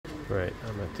Right,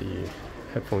 I'm at the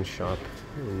headphone shop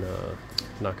in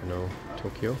Nakano,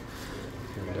 Tokyo,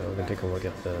 and we're gonna take a look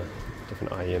at the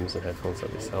different IEMs and headphones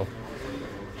that they sell.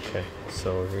 Okay,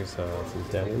 so here's some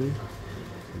Denon.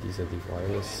 These are the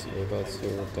wireless earbuds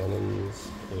here, Denons,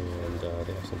 and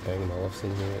they have some Bang &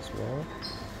 Olufsen here as well.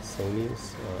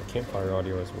 Sony's, Campfire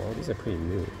Audio as well. These are pretty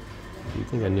new. You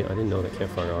think I didn't know that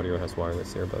Campfire Audio has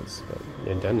wireless earbuds, but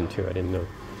and Denon too, I didn't know.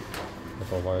 They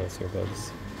have all wireless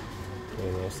earbuds.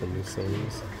 And there's some new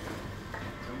Sony's.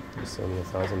 The Sony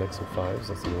 1000XM5s,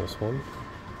 that's the newest one.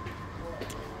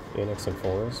 And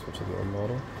XM4s, which is the old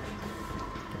model.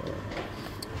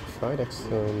 Tried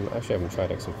XM, actually I haven't tried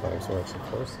XM5s or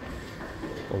XM4s.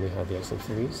 Only had the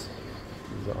XM3s. These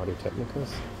are Audio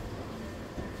Technicas.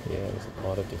 Yeah, there's a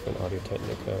lot of different Audio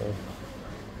Technica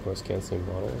voice cancelling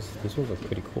models. These ones look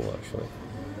pretty cool actually.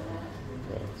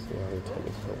 Yeah, so Audio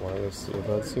Technica wireless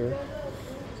earbuds here.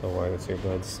 So wireless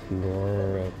earbuds,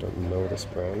 nor I don't know this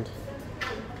brand.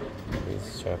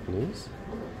 These Japanese.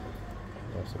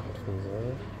 I have some headphones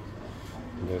there.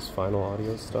 And there's Final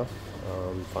Audio stuff.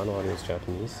 Final Audio is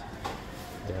Japanese.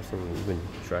 They have some even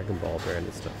Dragon Ball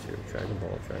branded stuff here. Dragon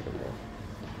Ball.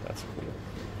 That's cool.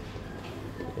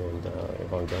 And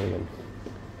Evangelion.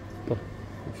 Oh,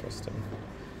 interesting.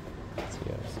 So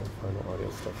yeah, some Final Audio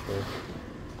stuff here.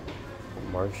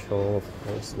 Marshall, of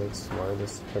course, makes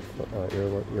wireless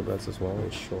earbuds as well in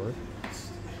Shure.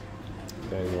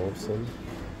 Bang & Olufsen.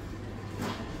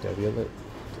 Devialet.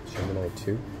 Gemini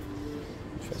 2.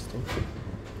 Interesting.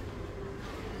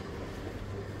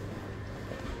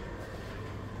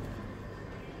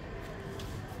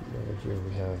 Over here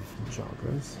we have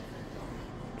Jabras.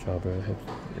 Jabra had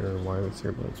wireless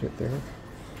earbuds right there.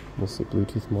 Mostly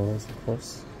Bluetooth models, of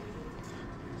course.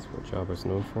 That's what Jabra's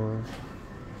known for.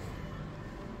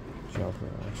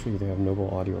 Jabra. Actually, they have Noble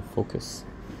Audio Focus.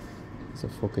 It's a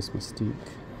Focus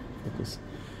Mystique. Focus.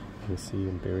 You can see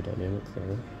in Beyerdynamic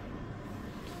there.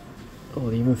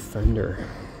 Oh, even Fender.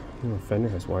 You know, Fender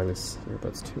has wireless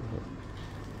earbuds too. Huh?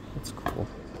 That's cool.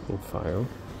 And Fio.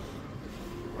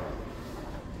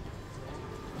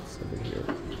 What's over here?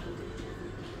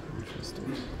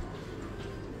 Interesting.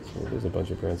 So there's a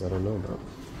bunch of brands I don't know about.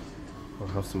 Oh,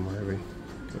 House of Marley.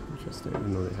 Interesting. I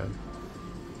didn't know they had.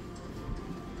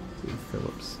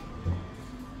 Philips.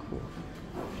 Cool.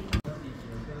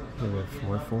 Here we have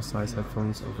more full-size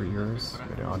headphones over ears.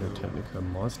 We got an Audio Technica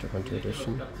Monster Hunter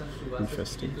Edition.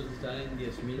 Interesting.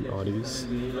 And Audis.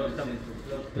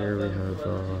 Here we have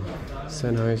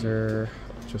Sennheiser,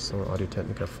 just some Audio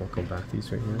Technica Focal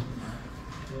Bathies right here.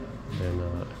 And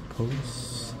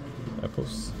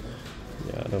Epos.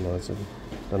 Yeah, I don't know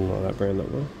that brand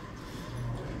that well.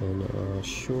 And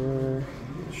Shure.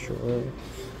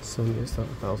 Sony is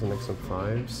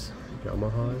 1000XM5s,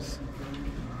 Yamahas,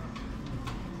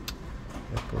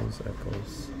 Echoes,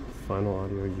 Final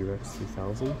Audio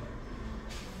UX3000. I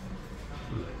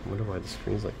wonder why the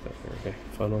screen's like that there. Okay,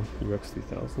 Final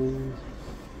UX3000,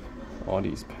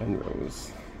 Audi's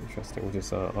Penrose. Interesting,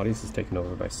 just Audi's is taken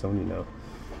over by Sony now.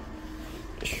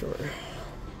 Sure.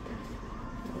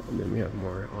 And then we have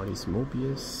more Audi's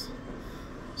Mobius,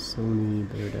 Sony,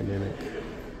 Beyerdynamic.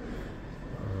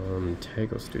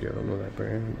 Tego Studio, I don't know that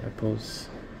brand. Epos,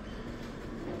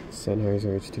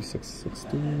 Sennheiser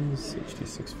HD660s,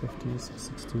 HD650s,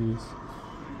 660s,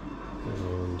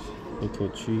 and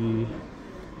AKG,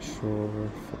 Shure,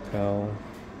 Focal,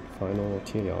 Final,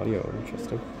 TA Audio,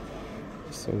 interesting.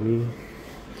 Sony,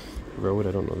 Rode,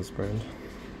 I don't know this brand.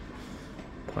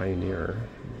 Pioneer,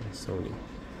 Sony,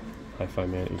 Hi-Fi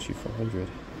Man HE400,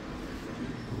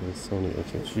 and Sony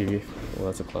AKG, well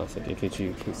that's a classic,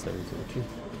 AKG K702.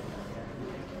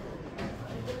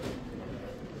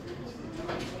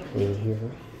 In here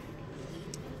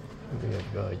we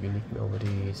have Unique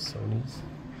Melody, Sony's,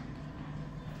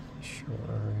 Shure,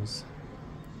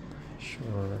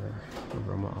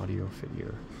 Aroma Audio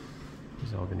Figure.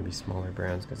 These are all going to be smaller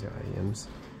brands because they're IEMs.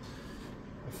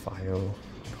 Fio,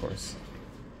 of course.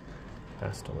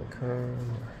 Aston and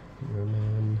Kern,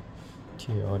 Merman,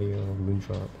 TA Audio,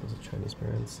 Moondrop, those are Chinese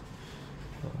brands.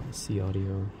 C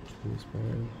Audio, Chinese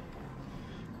brand.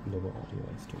 Noble Audio,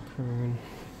 Aston Kern.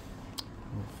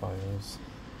 Fios,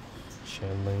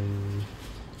 Shanling,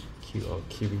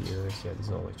 Kiwi Ears, yeah, these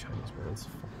are all like Chinese brands,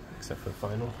 except for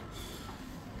Final.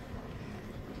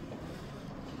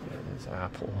 Yeah, there's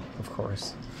Apple, of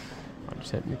course. Audio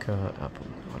Technica, Apple,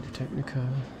 Audio Technica,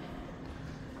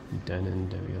 Denon,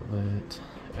 Devialet,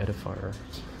 Edifier,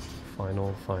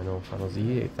 Final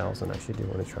Z8000. I actually do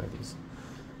want to try these.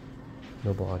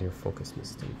 Noble Audio Focus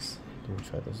Mystiques. Do want to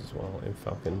try those as well. And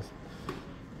Falcon,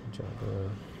 Jabra.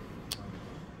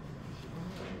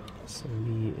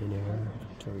 Sony In-Air,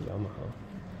 Yamaha.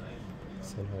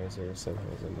 Sennheiser,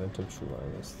 Momentum True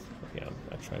Wireless. Yeah,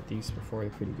 I tried these before, they're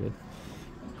pretty good.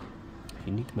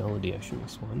 Unique Melody actually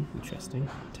makes one, interesting.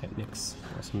 Technics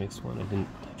also makes one. I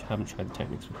haven't tried the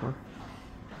Technics before.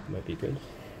 Might be good.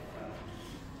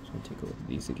 So I'll take a look at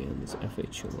these again. This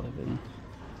FH11.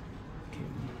 Okay,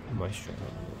 Maestro on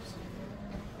those.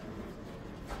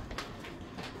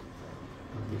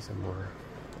 These are more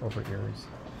over ears.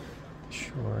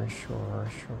 Sure,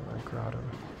 Grotto.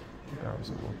 Bowers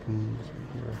and Wilkins right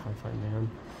here, Hi-Fi Man.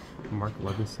 Mark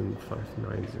Levinson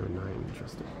 5909,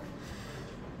 interesting. I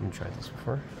haven't tried this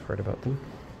before, heard about them.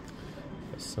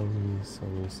 Sony,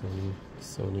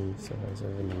 Sennheiser,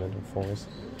 and Momentum 4s.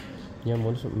 Yeah,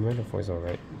 Momentum 4 is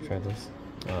alright, tried this.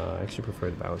 I actually prefer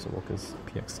the Bowers and Wilkins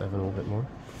PX7 a little bit more.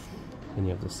 Then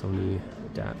you have the Sony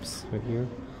DAPs right here.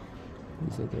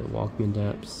 These are the Walkman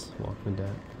DAPs, Walkman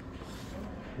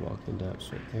DAPs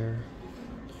right there.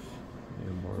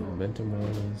 And more Momentum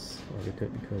ones,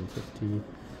 Audiotek Become 50.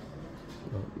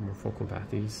 More Focal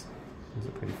Bathyes. These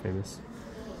are pretty famous.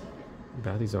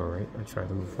 Bathyes are alright. I tried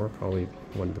them before. Probably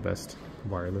one of the best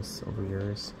wireless over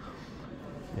ears.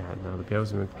 Yeah, now the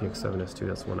Bowers and Wilkins PX7 S2,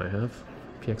 that's one I have.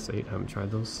 PX8, I haven't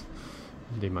tried those.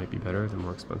 They might be better. They're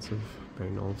more expensive.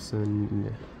 Bang &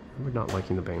 Olufsen. We're not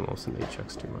liking the Bang & Olufsen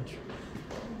HX too much.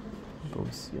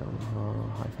 Bose, Yamaha,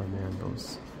 Hi-Fi Man,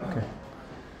 Bose. Okay.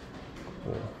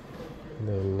 Cool. And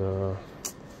then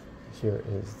here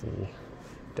is the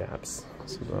DAPs.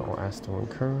 So they're all Astell and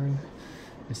Kern.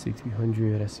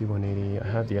 SC300, SC180. I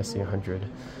have the SC100,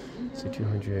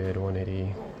 SC200,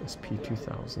 180,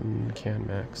 SP2000, Can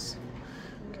Max.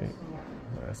 Okay,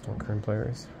 Astell and Kern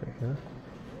players right here.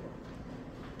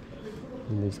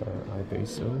 And these are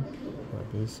iBasso.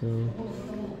 There's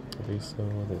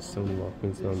Sony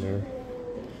Walkmans down there.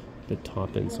 The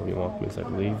top end Sony Walkmans, I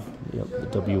believe. Yep, the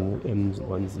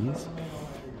WM1Zs.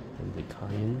 And the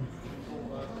Cayenne.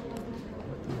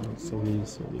 Sony.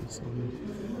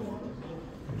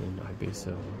 And then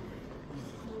iBasso. I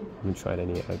haven't tried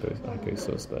any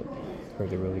iBassos, but heard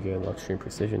they're really good. Luxury and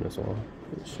Precision as well.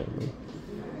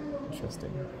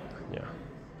 Interesting. Yeah.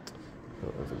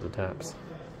 Those are the taps.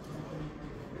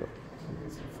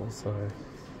 Full size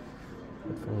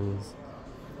headphones.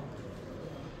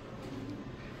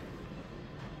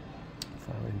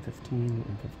 5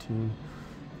 M15,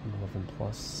 11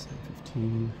 Plus,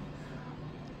 M15.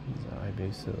 These are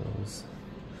iBassos.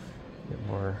 Get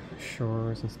more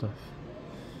Shores and stuff.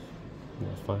 And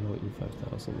the final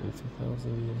E5000,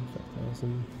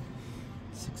 E5000.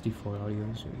 64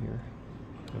 audios right here.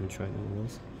 I haven't tried any of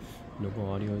those. Noble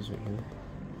audios right here.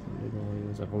 Noble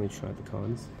audios. I've only tried the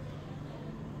cons.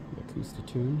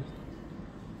 Acoustitune.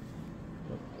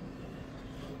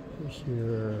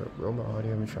 Here, Roma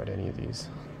Audio. I haven't tried any of these.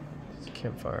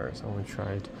 Campfires. I only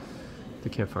tried the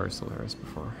Campfire Solaris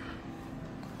before.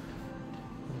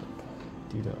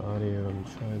 Dita Audio. I haven't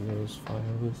tried those.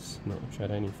 Fios. No, I haven't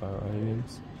tried any Fire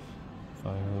Audios.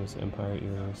 Fios, Empire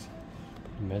Ears,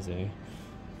 Meze.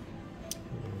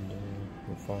 And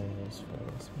the Fios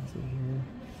Meze here.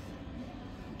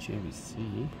 JVC.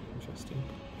 Interesting.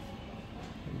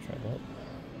 Haven't tried that.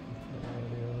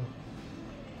 Audio,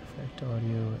 Effect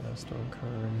Audio, Astell and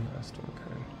Kern.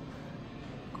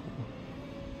 Cool.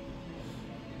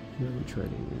 I haven't tried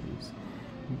any of these.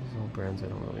 These are all brands I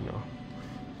don't really know.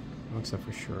 Except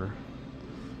for Shure.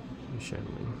 And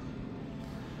Shanling.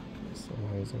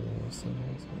 Sennheiser.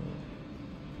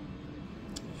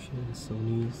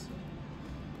 Sony's.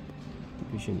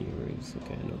 Visionaries.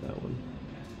 Okay, I know that one.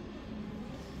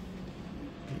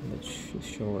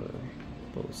 Shure.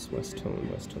 Bose, Westone,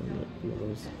 one of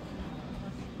those.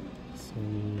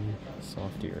 Sony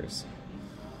soft ears,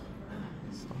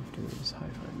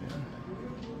 Hi-Fi Man.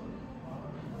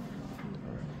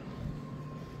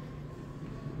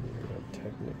 We got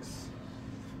Technics.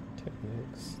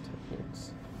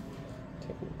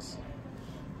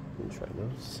 We can try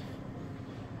those.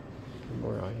 And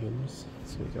more items.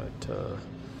 So we got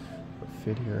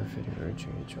Fidier,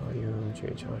 JH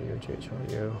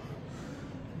Audio.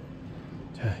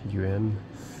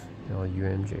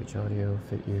 UM, JH Audio,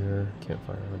 Fidier,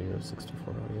 Campfire Audio,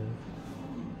 64 Audio.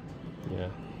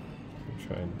 Yeah, I've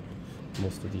tried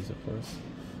most of these, of course.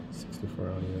 64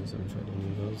 Audios, I haven't tried any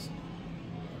of those.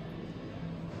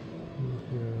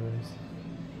 Here's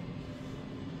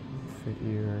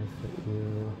Fidier,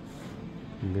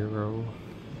 Miro.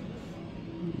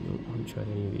 Nope, I haven't tried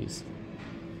any of these.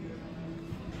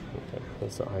 Okay,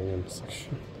 that's the IM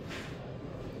section.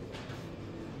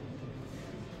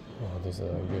 Oh, there's a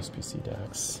USB-C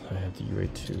DAX. I have the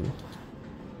UA2.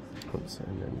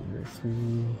 And then UA3.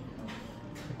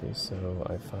 Abeso,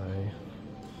 i5.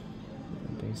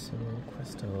 ISO,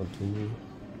 Questel, Dunu,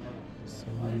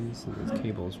 Sony's, and these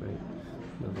cables, right?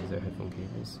 No, these are headphone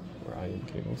cables, or IM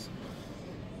cables.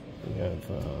 We have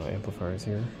amplifiers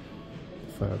here.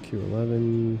 FiO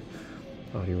Q11,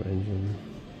 audio engine.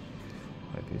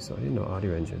 So I didn't know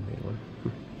Audio Engine made one.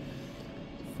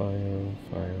 FiO.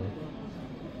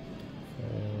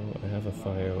 I have a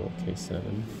FiO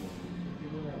K7.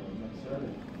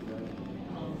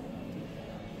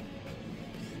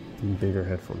 And bigger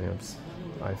headphone amps.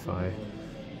 Hi-Fi.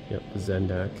 Yep,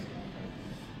 Zendak.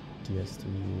 DSD.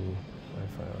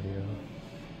 Hi-Fi audio.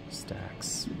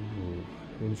 Stax. Ooh,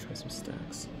 let me try some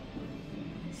Stax.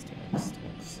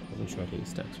 Stax. I haven't tried any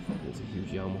Stax before. There's a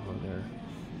huge Yamaha there.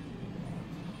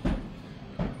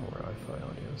 Or Hi-Fi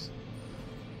audios.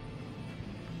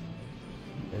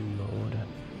 N-Mode.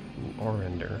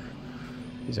 Orender.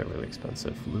 These are really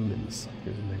expensive. Lumens.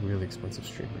 These are like really expensive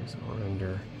streamers.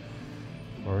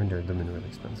 Orender Lumen, really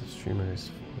expensive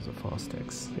streamers. There's a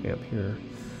Fostex amp here.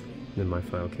 And then my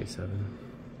FiO K7.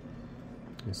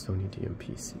 And Sony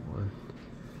DMP C1.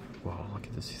 Wow, look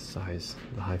at this size.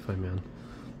 The Hi-Fi Man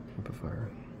amplifier.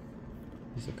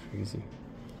 These are crazy.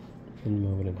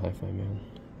 N-Mode and Hi-Fi Man.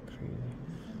 Crazy.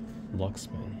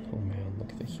 Luxman. Oh man,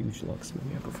 look at the huge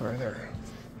Luxman amplifier there.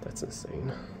 That's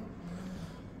insane.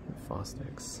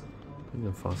 Fostex. I didn't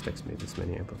know Fostex made this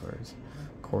many amplifiers.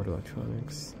 Chord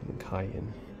Electronics and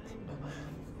Cayenne.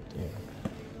 Yeah.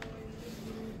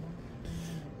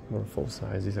 More full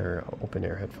size. These are open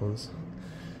air headphones.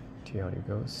 T-Audio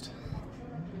Ghost.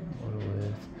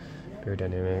 Monolith.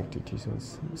 Beyerdynamic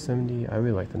DT70. I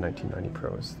really like the 1990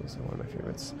 Pros. Those are one of my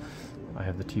favorites. I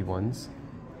have the T1s.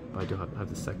 I do have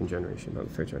the second generation, not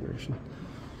the third generation.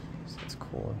 So that's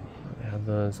cool. I have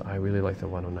those. I really like the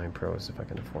 109 Pros if I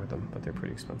can afford them, but they're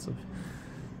pretty expensive.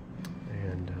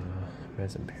 And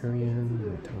Res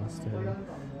Empyrean, Tungsten,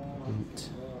 Neat,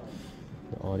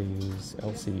 the Audios,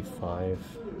 LCD5. I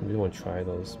really want to try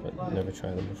those, but never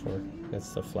tried them before.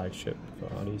 That's the flagship for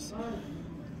Audios.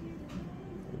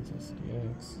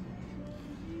 SDX,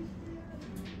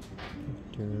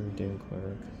 Victor, Dan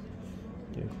Clark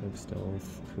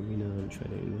Stealth, Karina, and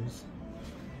Tredanos.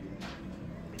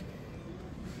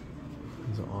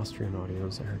 These are Austrian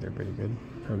audios. I heard they're pretty good.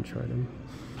 I haven't tried them.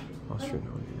 Austrian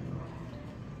audio.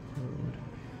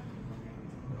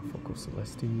 Foco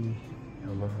Celesti,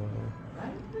 Yamaha,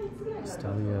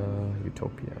 Stelia,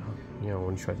 Utopia. Yeah, I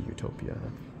want to try the Utopia.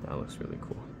 That looks really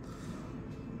cool.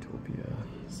 Utopia,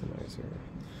 Sennheiser,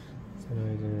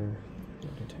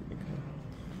 Audio Technica,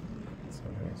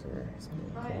 Sennheiser,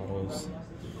 Autos,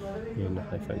 and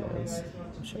Hi-Fi Noise.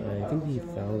 Which I think the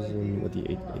 1000 with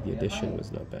the edition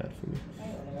was not bad for me.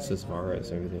 This is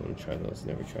Varas. I really want to try those.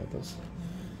 Never tried those.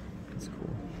 That's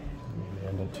cool.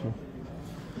 Amanda too.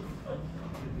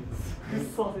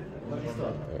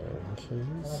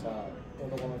 Cables.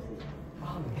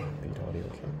 Beat audio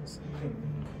cables.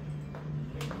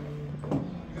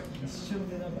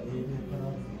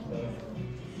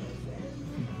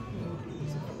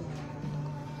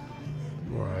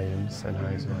 More IMs,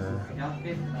 Sennheiser.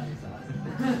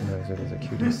 Sennheiser, there's a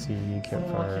QDC,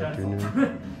 Campfire, Dunu,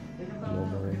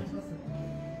 Mulberry.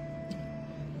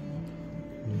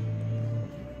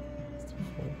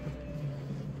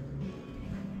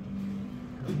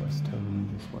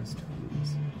 West Tones,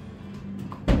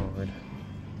 Chord,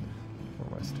 more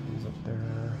West Tones up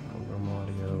there, Program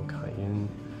Audio, Cayenne,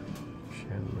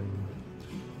 Shanley,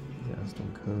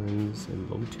 Aston Kearns, and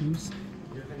Lotus.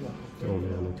 Oh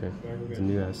man, okay.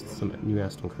 Some new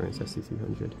Aston Kearns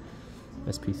SC300,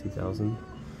 SP3000,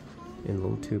 and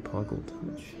Lotus Poggle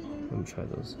Touch. Let me try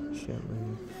those.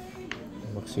 Shanley,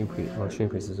 Luxury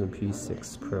Precision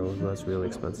P6 Pro. That's really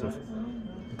expensive.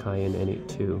 Cayenne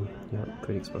N82, yeah,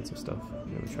 pretty expensive stuff.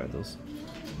 Never tried those.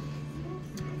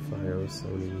 FiO,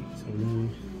 Sony,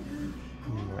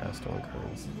 more Aston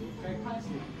Kearns.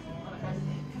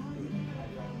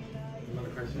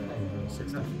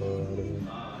 64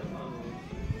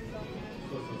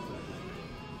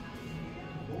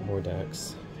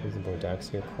 Bordax. There's a Bordax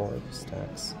here. Chord,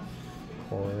 Stax,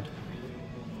 Chord,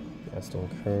 Aston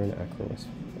Kearns, Acros.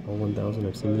 All 1000.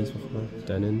 I've seen these before.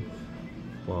 Denon.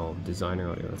 Wow, designer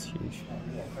audio, that's huge.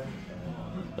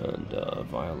 And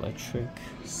Violectric,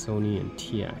 Sony, and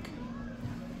TIAC.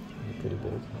 They're pretty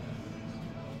big.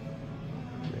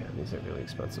 Man, these are really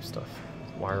expensive stuff.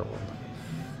 Wireworld.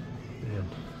 Man.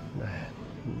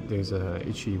 There's a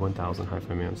HE1000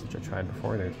 Hi-Fi Mans, which I tried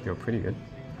before. They're pretty good.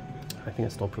 I think I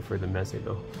still prefer the Meze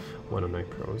though. 109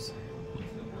 Pros.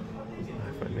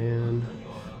 Hi-Fi Man,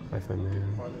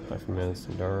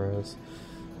 Sandaras.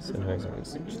 Sennheiser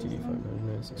HD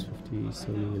 599,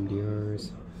 650, Sony MDRs,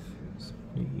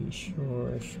 Sony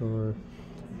Shure,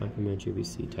 I recommend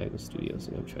JVC Titan Studios,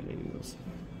 and I've tried any of those.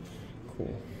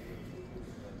 Cool.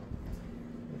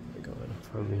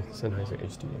 From the Sennheiser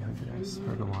HD 800S.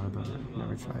 Heard a lot about it,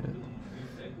 never tried it.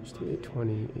 HD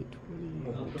 820,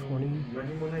 820,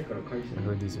 820. I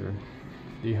heard these are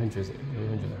the 800s. I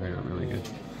heard are really good.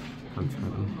 I'm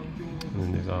trying them. And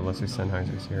then there's lesser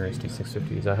Sennheisers here, HD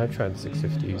 650s. I have tried the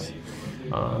 650s.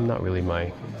 Not really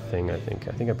my thing, I think.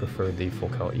 I prefer the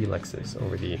Focal Elexes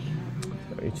over the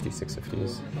HD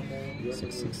 650s.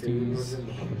 660s.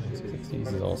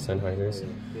 660s is all Sennheisers.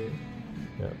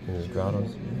 Yeah, there's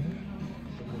Grados.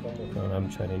 I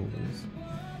haven't tried any of these.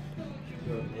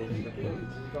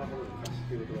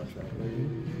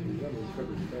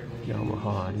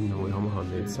 Yamaha, I didn't know Yamaha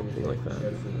made something like that.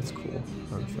 That's cool.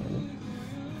 I'm trying it.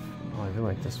 Oh, I really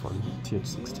like this one,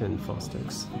 TH610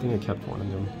 Fostex. I think I kept one of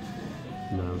them,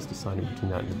 and then I was deciding between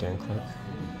that and the Dan Clark.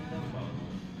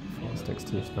 Fostex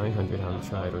TH900 I haven't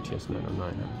tried, or TH909 I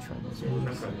haven't tried those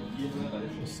ones.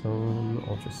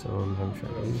 Ultrasone, haven't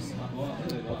tried these.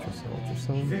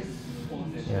 Ultrasone.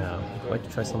 Yeah, I'd like to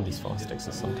try some of these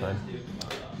Fostexes sometime.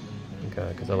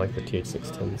 Because I like the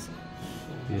TH610s.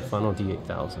 The Final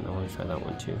D8000, I want to try that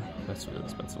one too. That's a really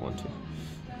expensive one too.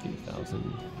 D8000,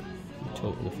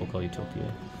 the Focal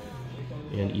Utopia.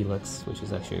 And Elex, which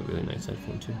is actually a really nice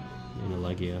headphone too. And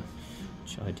Allegia,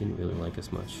 which I didn't really like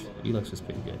as much. Elex was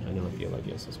pretty good. I didn't like the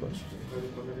Allegias as much.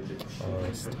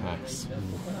 Stax. I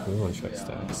really want to try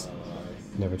Stax.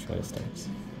 Never tried a Stax.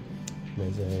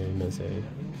 Meze,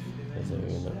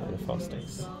 and a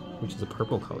Fostex, which is a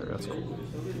purple color. That's cool.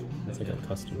 It's like a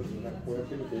custom.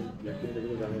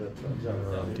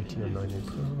 DT998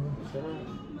 Pro.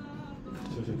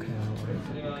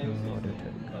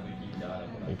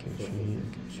 AKG.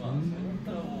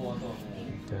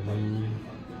 Denim.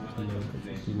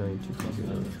 D92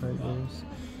 Triangles.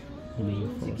 Mini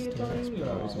Fostex.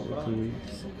 Powers and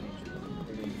Repeats.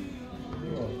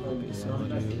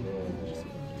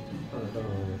 I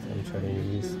haven't tried any of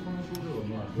these.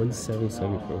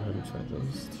 177 Pro, I haven't tried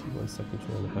those. T1 second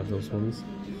gen, I have those ones.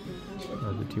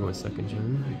 The T1 second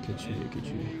gen, AKG.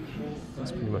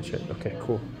 That's pretty much it. Okay,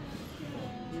 cool.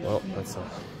 Well, that's a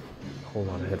whole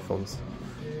lot of headphones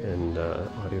and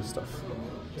audio stuff.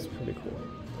 It's pretty cool.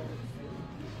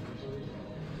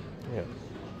 Yeah,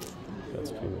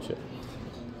 that's pretty much it.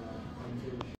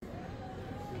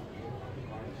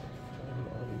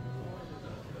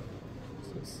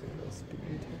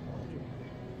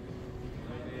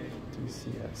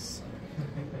 DCS.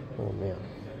 Oh man,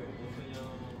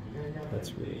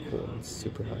 that's really cool. It's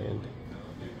super high end.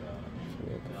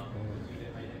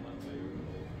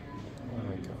 Oh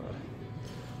my god.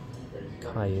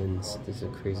 Cayennes. These are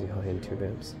crazy high end tube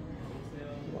amps.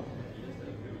 Wow.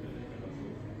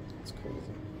 That's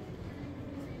crazy.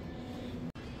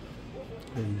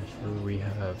 And here we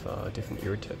have different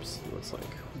ear tips. It looks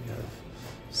like we have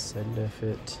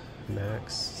Sendafit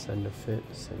Max, Sendafit.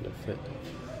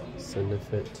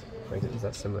 Is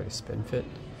that similar to SpinFit?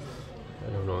 I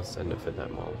don't know Sendafit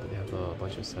that model, but they have a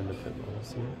bunch of Sendafit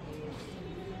models here.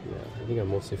 Yeah, I think I'm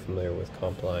mostly familiar with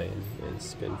Comply and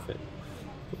SpinFit.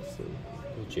 Let's see.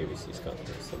 The JVC's got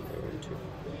some there in too.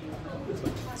 So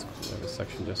that's cool. I have a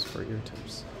section just for ear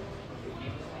tips.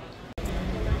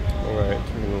 Alright,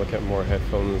 we're going to look at more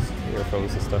headphones,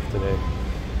 earphones and stuff today.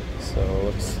 So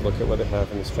let's look at what they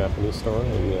have in this Japanese store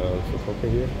in Fukuoka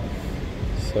here.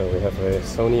 So we have a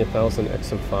Sony 1000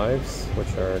 XM5s,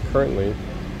 which are currently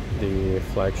the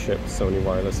flagship Sony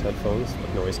wireless headphones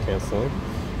with noise cancelling.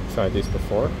 Tried these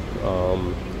before. I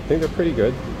think they're pretty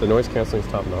good. The noise cancelling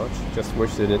is top notch. Just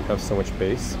wish they didn't have so much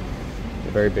bass.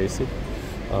 They're very basic.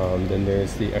 Then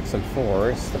there's the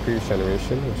XM4s, the previous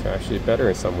generation, which are actually better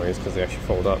in some ways because they actually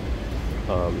fold up.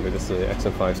 The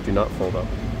XM5s do not fold up.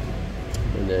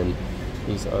 And then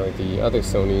these are the other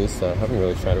Sonys that I haven't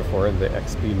really tried before. The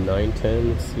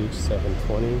XB910,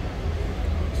 CH720,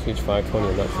 CH520,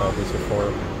 I've not tried these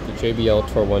before. The JBL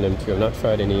Tor 1 M2, I've not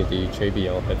tried any of the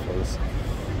JBL headphones.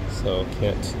 So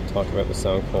can't talk about the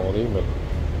sound quality, but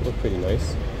they look pretty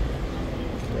nice.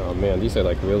 Oh man, these are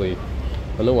like really, I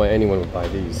don't know why anyone would buy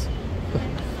these.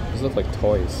 These look like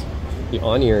toys. The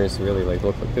on-ears really like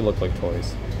look like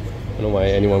toys. I don't know why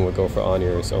anyone would go for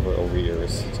on-ears over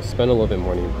over-ears. Just spend a little bit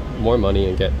more money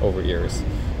and get over-ears,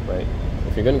 right?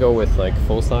 If you're gonna go with like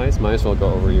full size, might as well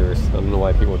go over-ears. I don't know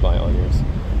why people would buy on-ears.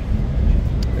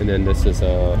 And then this is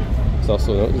it's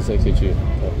also this is AKG.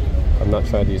 I've not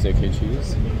tried these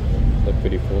AKGs. They're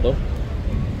pretty cool though.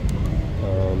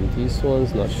 These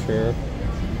ones, not sure.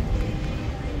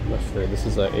 This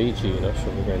is an AG. Not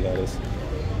sure what brand that is.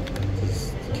 This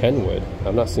is Kenwood.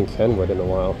 I've not seen Kenwood in a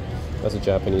while. That's a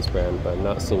Japanese brand, but I've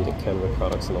not seen Kenwood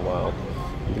products in a while.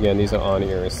 Again, these are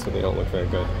on-ears, so they don't look very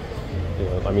good. You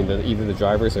know, I mean, either the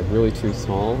drivers are really too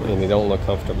small and they don't look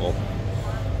comfortable.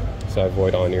 So I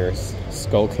avoid on-ears.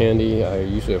 Skullcandy, I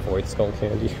usually avoid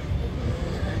Skullcandy.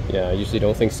 Yeah, I usually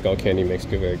don't think Skullcandy makes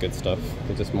very good stuff.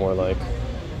 It's just more like,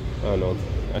 I don't know.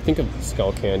 I think of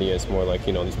Skullcandy as more like,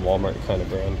 you know, this Walmart kind of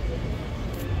brand.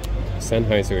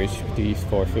 Sennheiser HD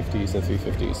 450s and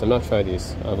 350s. I've not tried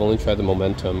these. I've only tried the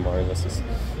Momentum wirelesses.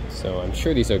 So I'm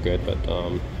sure these are good, but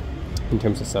in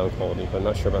terms of sound quality, but I'm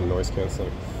not sure about noise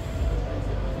canceling.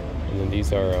 And then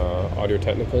these are Audio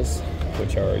Technicas,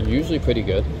 which are usually pretty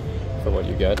good for what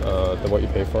you get, what you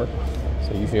pay for.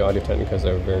 So usually Audio Technicas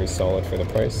are very solid for the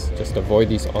price. Just avoid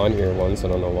these on-ear ones. I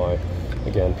don't know why.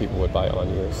 Again, people would buy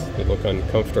on-ears. They look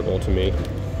uncomfortable to me.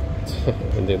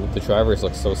 And the drivers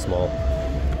look so small.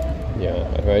 Yeah,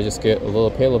 I'd rather just pay a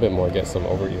little bit more, get some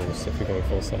over-ears if you're going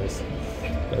full size.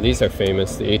 Now these are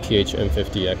famous, the ATH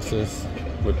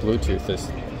M50Xs with Bluetooth.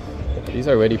 These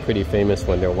are already pretty famous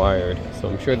when they're wired, so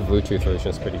I'm sure the Bluetooth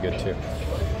version is pretty good too.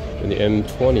 And the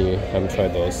M20, I haven't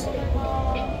tried those.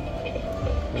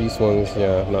 These ones,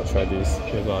 yeah, I've not tried these.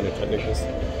 Here's Audio Technicas.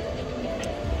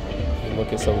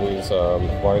 Look at some of these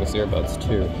wireless earbuds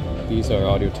too. These are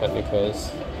Audio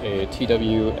Technicas, a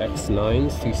TWX9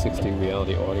 360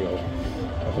 Reality Audio.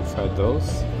 I haven't tried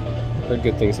those. Heard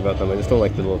good things about them. I just don't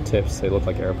like the little tips. They look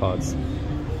like AirPods.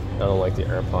 I don't like the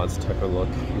AirPods type of look.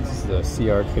 This is the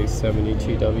CRK70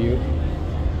 TW.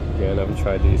 Again, I haven't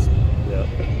tried these. Yeah.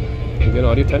 Again,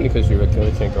 Audio Technicas, you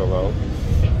really can't go wrong.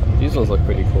 These ones look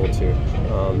pretty cool too.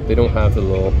 They don't have the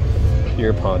little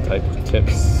earpod type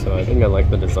tips, so I think I like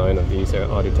the design of these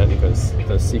Audio Technicas.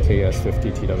 The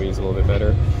CKS50 TW is a little bit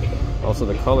better. Also,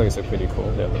 the colors are pretty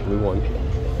cool. They have the blue one.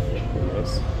 Pretty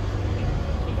nice.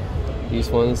 These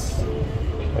ones,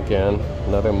 again,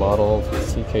 another model of the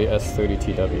CKS30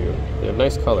 TW. They have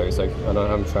nice colors. I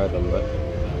haven't tried them, but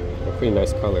they're pretty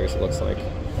nice colors, it looks like.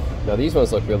 Now these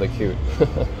ones look really cute.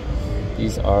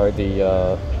 These are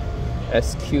the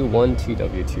SQ1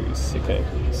 TW2s. Okay,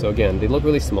 so again, they look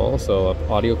really small, so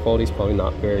audio quality is probably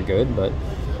not very good, but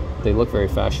they look very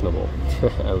fashionable.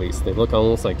 At least they look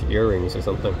almost like earrings or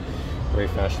something. Very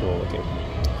fashionable looking.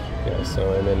 Yeah.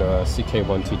 So and then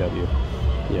CK1 TW.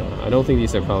 Yeah, I don't think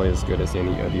these are probably as good as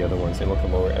any of the other ones. They look a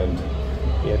lower end.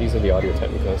 Yeah, these are the Audio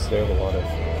Technicas. They have a lot of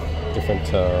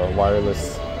different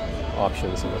wireless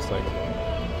options, it looks like.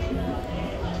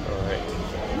 Alright.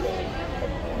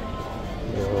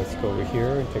 Now let's go over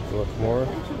here and take a look more.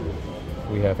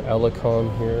 We have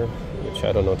Elecom here, which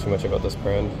I don't know too much about this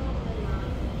brand.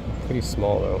 Pretty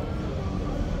small though.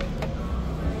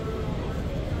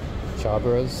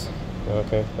 Jabras.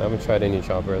 Okay, I haven't tried any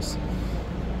Jabras.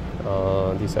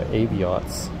 These are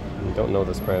Aviots. I don't know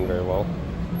this brand very well.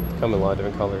 They come in a lot of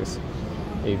different colors.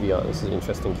 Aviot, this is an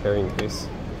interesting carrying case.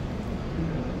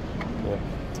 Yeah.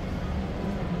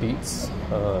 Beats,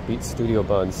 Beats Studio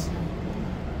Buds.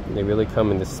 And they really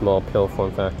come in this small pill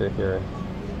form factor here.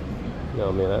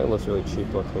 No man, that looks really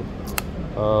cheap looking.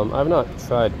 I've not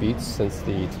tried Beats since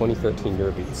the 2013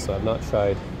 Eurobeats, so I've not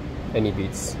tried any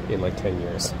Beats in like 10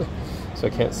 years. So I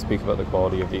can't speak about the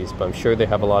quality of these, but I'm sure they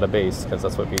have a lot of bass because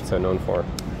that's what Beats are known for.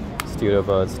 Studio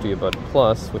Bud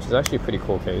Plus, which is actually a pretty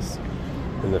cool case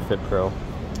in the Fit Pro.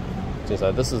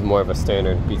 This is more of a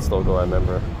standard Beats logo, I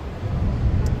remember.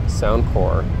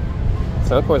 Soundcore.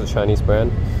 Soundcore is a Chinese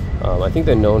brand. I think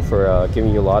they're known for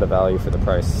giving you a lot of value for the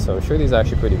price, so I'm sure these are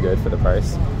actually pretty good for the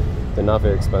price. They're not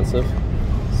very expensive.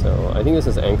 So I think this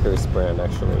is Anker's brand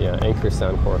actually. Yeah, Anker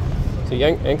Soundcore. So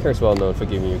Anker is well known for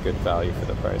giving you good value for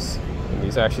the price. And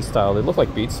these are actually styled. They look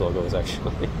like Beats logos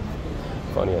actually.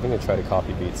 Funny, I think I tried to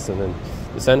copy Beats. And then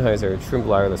the Sennheiser True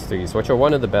Wireless 3s, which are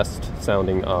one of the best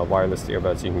sounding wireless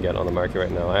earbuds you can get on the market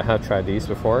right now. I have tried these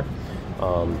before.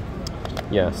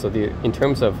 Yeah, so in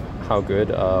terms of how good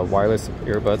wireless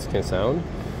earbuds can sound,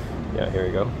 yeah, here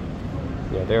we go.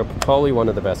 Yeah, they're probably one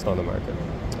of the best on the market.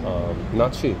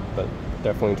 Not cheap, but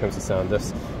definitely in terms of sound.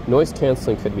 This noise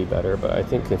canceling could be better, but I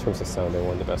think in terms of sound, they're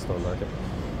one of the best on the market.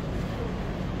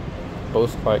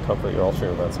 Bose Quiet Comfort Ear Ultra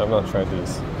earbuds. I've not tried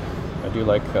these. I do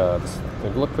like, they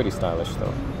look pretty stylish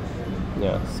though.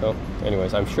 Yeah, so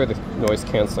anyways, I'm sure the noise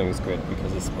canceling is good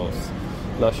because it's Bose.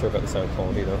 Not sure about the sound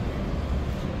quality though.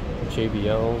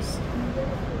 JBLs,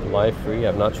 Live Free.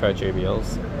 I've not tried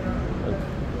JBLs.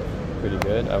 Pretty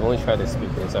good. I've only tried the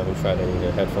speakers. I haven't tried any of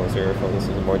the headphones or earphones.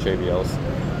 This is more JBLs.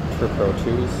 True Pro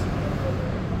 2s.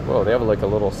 Whoa, they have like a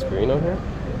little screen on here.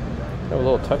 They have a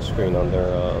little touch screen on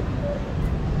their.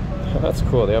 That's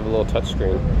cool. They have a little touch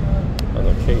screen on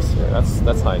their case here.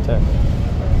 That's high tech.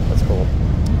 That's cool.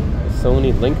 The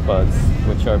Sony Link Buds,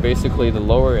 which are basically the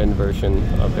lower end version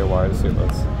of their wireless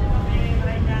earbuds.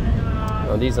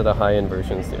 These are the high-end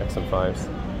versions, the XM5s.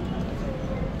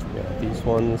 Yeah, these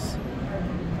ones.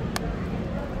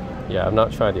 Yeah, I've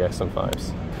not tried the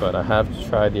XM5s, but I have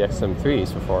tried the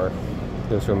XM3s before.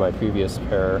 Those were my previous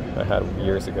pair I had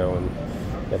years ago, and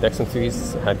yeah, the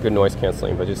XM3s had good noise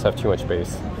canceling, but just have too much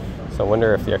bass. So I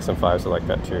wonder if the XM5s are like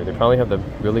that too. They probably have the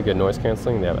really good noise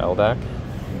canceling. They have LDAC,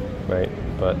 right?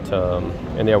 But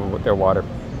and they're water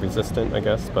resistant, I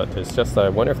guess. But it's just I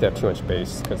wonder if they have too much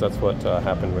bass, because that's what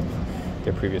happened with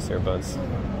their previous earbuds.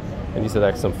 And these are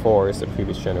the XM4s, the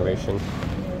previous generation.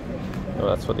 Oh,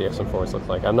 that's what the XM4s look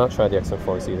like. I've not tried the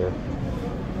XM4s either,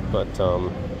 but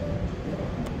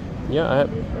yeah,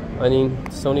 I mean,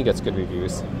 Sony gets good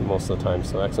reviews most of the time,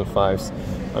 so XM5s,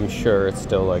 I'm sure it's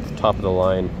still like top of the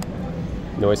line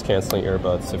noise canceling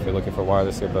earbuds. If you're looking for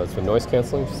wireless earbuds with noise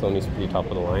canceling, Sony's pretty top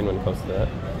of the line when it comes to that,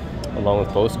 along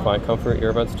with Bose Quiet Comfort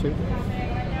earbuds too.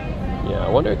 Yeah, I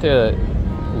wonder to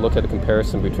look at the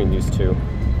comparison between these two,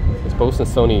 because Bose and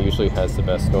Sony usually has the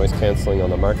best noise canceling on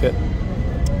the market,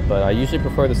 but I usually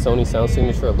prefer the Sony sound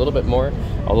signature a little bit more,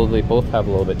 although they both have a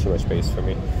little bit too much bass for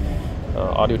me.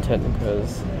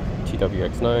 Audio-Technica's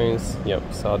TWX9s, yep,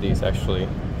 saw these actually,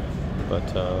 but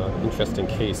interesting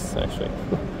case actually.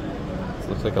 It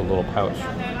looks like a little pouch.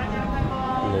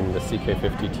 And then the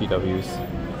CK50 TWs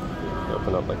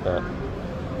open up like that.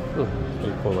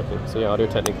 Pretty cool looking. So yeah,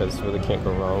 Audio-Technicas really can't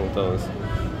go wrong with those.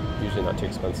 Usually not too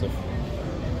expensive.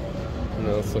 And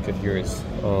then let's look at yours.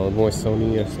 More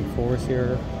Sony XM4s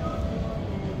here.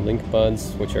 Link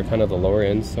Buds, which are kind of the lower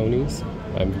end Sonys.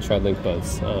 I haven't tried Link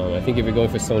Buds. I think if you're going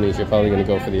for Sonys, you're probably going to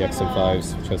go for the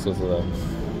XM5s, because those are the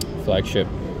flagship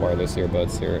wireless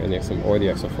earbuds here, and the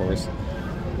XM4s.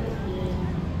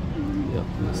 Yep,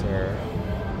 these are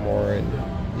more.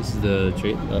 This is the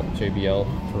JBL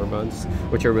earbuds,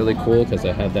 which are really cool because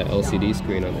I have that LCD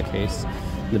screen on the case.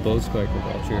 And the Bose Quiet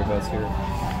Comfort earbuds here.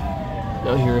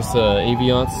 Now here's the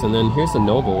Aviots, and then here's the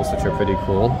Nobles, which are pretty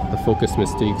cool. The Focus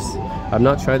Mystiques. I've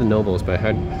not tried the Nobles, but I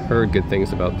had heard good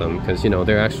things about them, because, you know,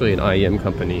 they're actually an IEM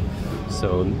company.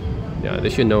 So, yeah, they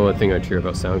should know a thing or two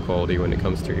about sound quality when it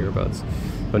comes to earbuds.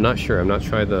 But not sure. I've not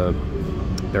tried their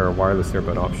wireless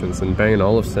earbud options. And Bang &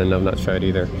 Olufsen, I've not tried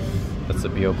either. That's the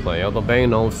Beoplay. Although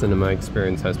Bang & Olufsen, in my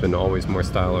experience, has been always more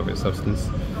style over substance.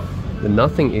 The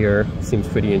Nothing Ear seems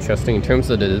pretty interesting. In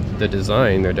terms of the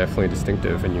design, they're definitely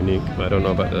distinctive and unique, but I don't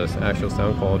know about the actual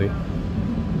sound quality.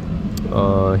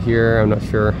 Here, I'm not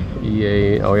sure.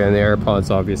 EA, oh yeah, and the AirPods,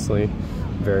 obviously.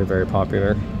 Very, very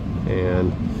popular.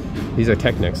 And these are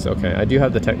Technics. Okay, I do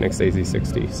have the Technics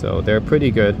AZ60, so they're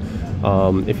pretty good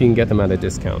if you can get them at a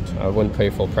discount. I wouldn't pay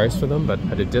full price for them, but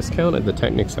at a discount, the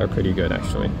Technics are pretty good,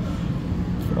 actually,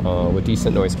 with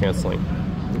decent noise canceling.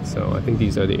 So I think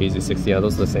these are the AZ60. Yeah,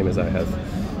 those are the same as I have.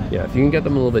 Yeah, if you can get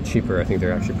them a little bit cheaper, I think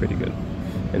they're actually pretty good.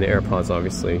 And the AirPods,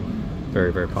 obviously,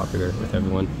 very, very popular with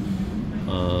everyone.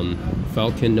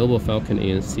 Noble Falcon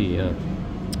ANC, yeah.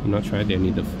 I've not tried any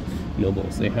of the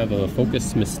Nobles. They have a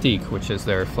Focus Mystique, which is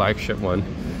their flagship one.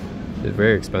 It's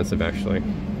very expensive, actually.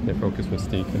 The Focus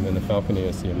Mystique, and then the Falcon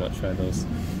ANC, I've not tried those.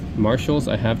 Marshalls,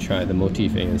 I have tried the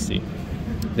Motif ANC.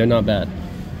 They're not bad.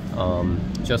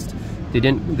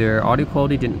 Their audio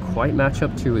quality didn't quite match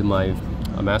up to my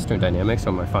Mastering Dynamics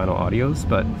on my final audios,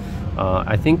 but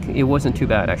I think it wasn't too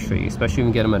bad, actually, especially when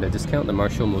you get them at a discount. The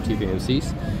Marshall Motif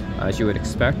AMCs, as you would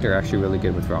expect, they're actually really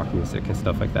good with rock music and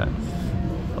stuff like that.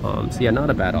 So yeah, not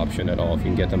a bad option at all if you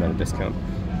can get them at a discount.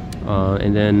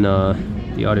 And then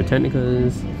the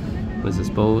Audio-Technicas, was this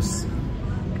Bose?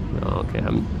 Oh, okay,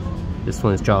 this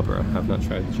one is Jabra. I've not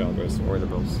tried the Jabras or the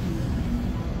Bose.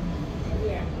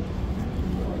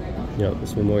 Yeah,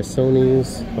 this one more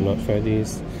Sonys. I've not tried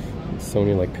these.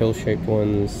 Sony like pill-shaped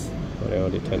ones. The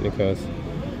Audio-Technicas.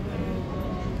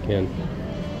 Again,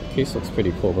 case looks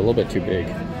pretty cool, but a little bit too big.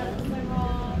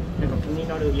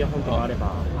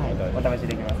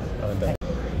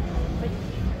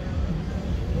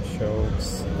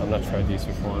 Shokes. I've not tried these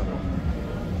before.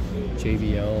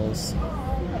 JBLs.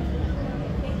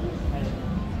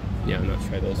 Yeah, I've not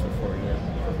tried those before either.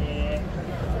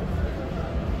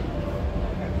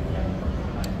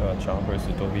 Choppers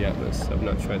with Dolby Atmos. I've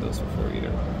not tried those before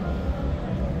either.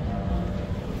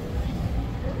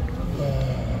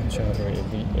 Jabra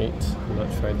Elite 8. I've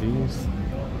not tried these.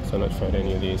 So I've not tried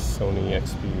any of these. Sony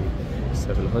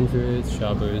XB700s,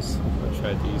 Jabras. I've not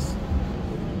tried these.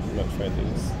 I've not tried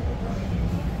these.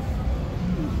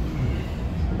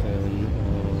 And then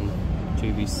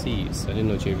JVCs. I didn't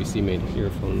know JVC made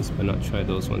earphones, but I've not tried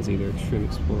those ones either. Extreme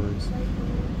Explorers.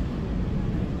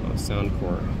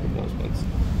 Soundcore. Those ones.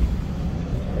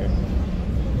 Okay.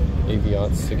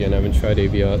 Aviots. Again, I haven't tried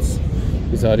Aviots.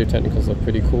 These Audio-Technicals look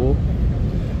pretty cool.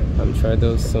 I've tried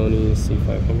those Sony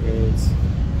C500s.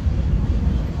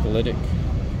 Lytic.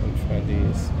 I've tried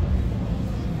these.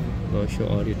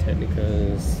 Marshall Audio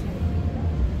Technicas.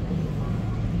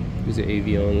 These are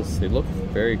Avions. They look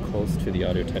very close to the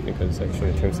Audio Technicas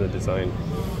actually in terms of the design.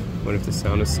 I wonder if the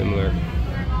sound is similar.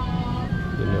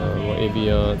 You know, more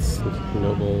Aviots,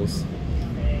 Nobles.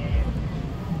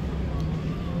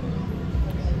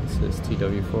 This is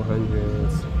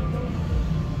TW400s.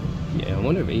 Yeah, I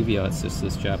wonder if Aviot's just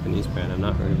this Japanese brand. I've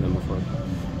not heard of them before.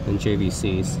 And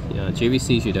JVCs. Yeah,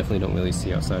 JVCs you definitely don't really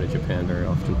see outside of Japan very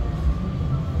often.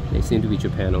 They seem to be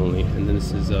Japan only. And then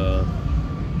this is, I'm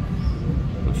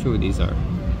not sure what these are.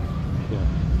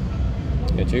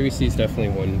 Yeah, JVC is definitely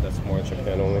one that's more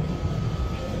Japan only.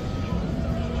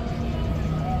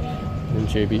 And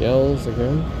JBLs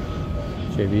again.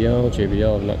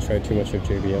 JBL, I've not tried too much of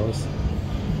JBLs.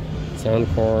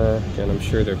 Soundcore, again, I'm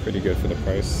sure they're pretty good for the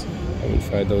price. I haven't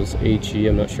tried those AG,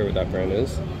 I'm not sure what that brand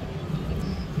is.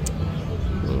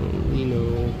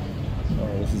 Reno,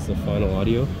 oh, this is the Final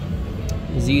Audio.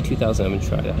 Z2000 I haven't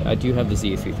tried it. I do have the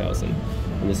Z3000,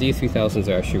 and the Z3000s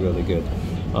are actually really good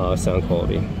sound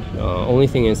quality. Only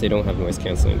thing is they don't have noise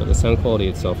cancelling, but the sound quality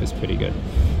itself is pretty good.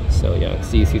 So yeah,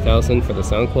 Z3000 for the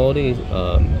sound quality,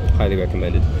 highly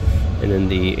recommended. And then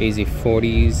the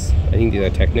AZ40s, I think these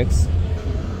are Technics.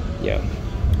 Yeah,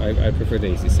 I prefer the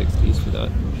AZ60s for that.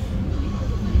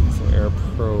 So Air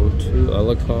Pro 2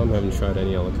 Elecom, I haven't tried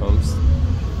any Elecoms.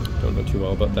 Don't know too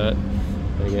well about that.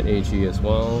 I get AG as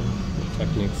well,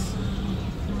 Technics,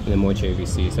 and then more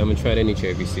JVCs. I haven't tried any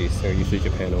JVCs, they're usually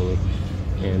Japan only.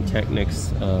 And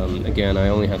Technics, again, I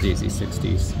only have the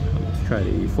AZ60s. I've tried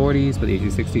the AZ40s, but the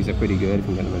AZ60s are pretty good if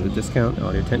you can get them at a discount.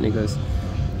 Audio Technicas,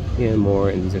 and more,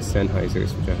 and these are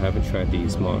Sennheisers, which I haven't tried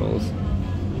these models.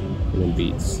 And then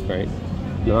Beats, right?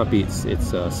 No, not Beats,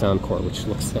 it's Soundcore, which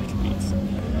looks like Beats.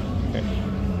 Okay.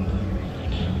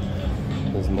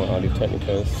 There's more Audio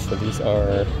Technicas. So these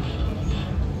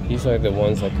are the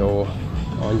ones that go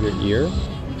on your ear,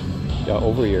 yeah,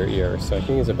 over your ear. So I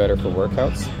think these are better for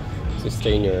workouts. So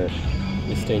stay in your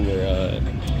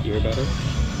ear better.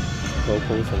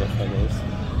 Vocals, I'm not trying those.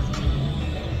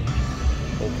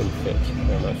 Open fit,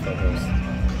 I'm not trying those.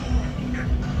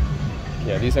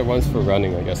 Yeah, these are ones for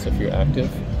running, I guess, if you're active.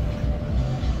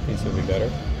 These would be better.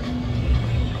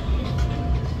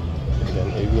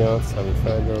 Again, Avions, haven't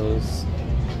tried those.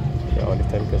 Yeah, Audio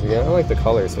Technicas again. I like the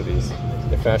colors of these.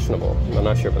 They're fashionable. I'm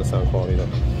not sure about the sound quality though.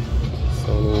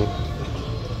 Sony,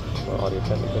 Audio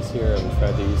Technicas here. I haven't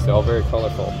tried these. They're all very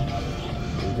colorful.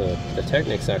 And the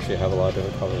Technics actually have a lot of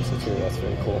different colors too. That's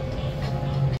really cool.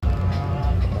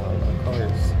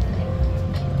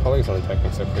 Colors on the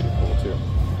Technics are pretty cool too.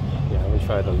 Yeah, I haven't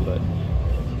tried them, but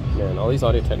man, all these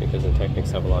Audio Technicas and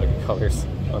Technics have a lot of good colors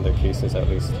on their cases, at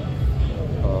least.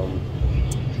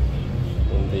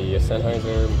 And the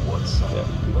Sennheiser, yeah,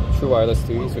 True Wireless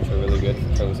 3s, which are really good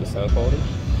in terms of sound quality.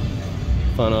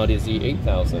 Final Audio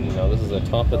Z8000. Now, this is a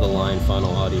top of the line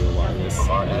Final Audio wireless.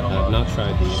 I have not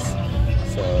tried these,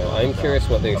 so I'm curious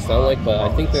what they sound like, but I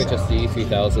think they're just the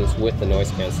E3000s with the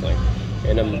noise cancelling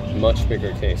in a much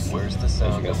bigger case, as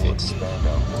you can see.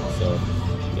 So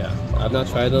yeah, I've not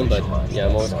tried them, but yeah,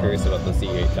 I'm always curious about the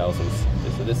Z8000s.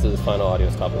 So this is Final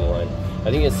Audio's top of the line. I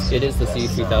think it is the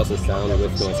Z3000 sound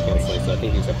with noise cancelling, so I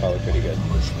think these are probably pretty good.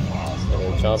 And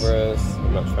then Jabras,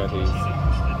 I've not tried these.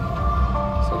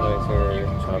 Sennheiser,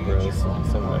 Jabras,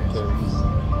 Selectives.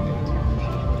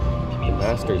 The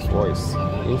Master's Voice,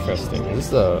 interesting.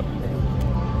 This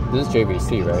is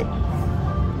JVC, right?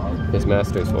 His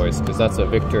Master's Voice, because that's a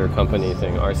Victor company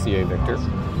thing, RCA Victor.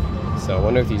 So I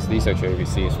wonder if these are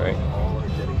JVCs, right?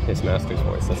 His Master's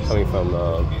Voice. That's coming from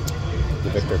the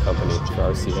Victor company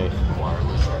for RCA.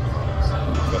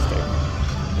 Interesting.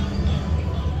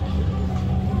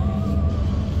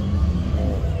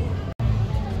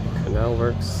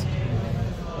 Canalworks.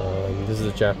 This is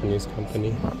a Japanese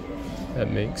company that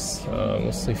makes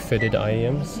mostly fitted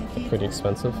IEMs. They're pretty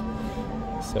expensive.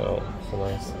 So it's a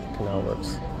nice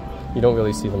Canalworks. You don't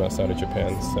really see them outside of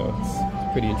Japan, so it's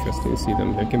pretty interesting to see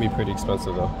them. They can be pretty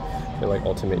expensive though. They're like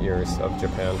ultimate ears of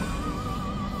Japan.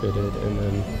 Fitted, and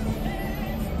then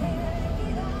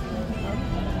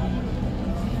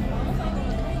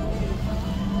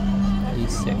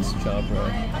E6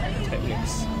 Jabra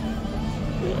Technics.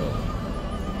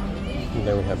 And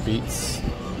then we have Beats.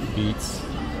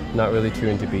 Not really too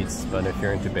into Beats, but if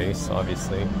you're into bass,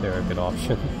 obviously they're a good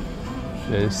option.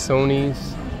 And then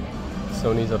Sony's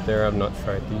up there. I've not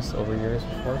tried these over years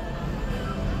before.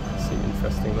 Seem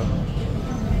interesting though.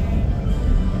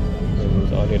 And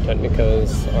there's Audio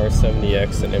Technicas,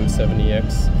 R70X and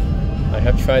M70X. I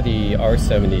have tried the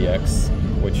R70X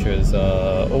which was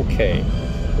okay.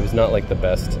 It was not like the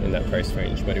best in that price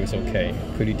range, but it was okay.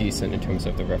 Pretty decent in terms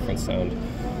of the reference sound.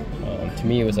 To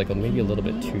me, it was like maybe a little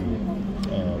bit too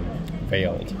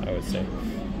veiled, I would say,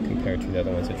 compared to the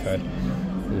other ones I tried.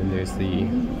 And then there's the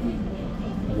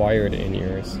wired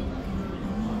in-ears.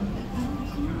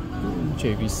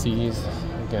 JVCs,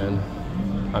 again,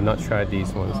 I've not tried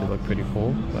these ones, they look pretty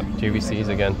cool. But JVCs,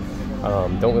 again,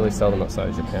 don't really sell them outside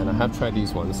of Japan. I have tried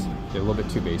these ones, they're a little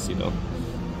bit too bassy though.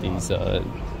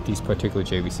 These particular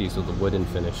JVCs with the wooden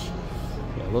finish,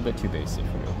 yeah, a little bit too bassy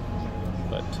for me.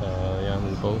 But yeah,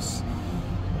 and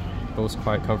Bose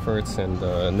Quiet Comforts and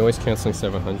noise canceling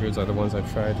 700s are the ones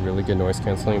I've tried. Really good noise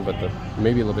canceling, but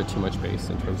maybe a little bit too much bass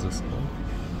in terms of sound.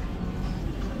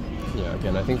 Yeah,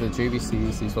 again, I think the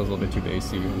JVCs, these ones are a little bit too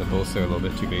bassy, and the Bose are a little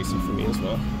bit too bassy for me as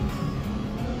well.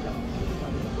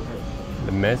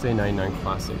 The Meze 99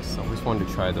 Classics, I always wanted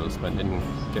to try those, but didn't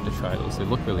get to try those. They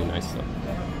look really nice though.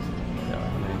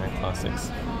 Yeah, 99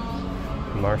 Classics.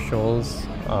 Marshalls,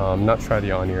 not tried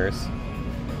the on-ears.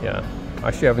 Yeah,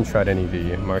 actually I haven't tried any of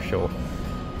the Marshall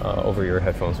over-ear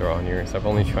headphones or on-ears. I've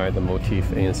only tried the Motif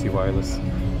ANC wireless,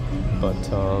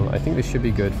 but I think they should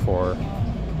be good for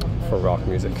rock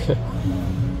music.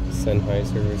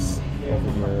 Sennheisers,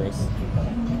 over-ears,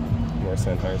 more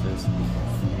Sennheisers.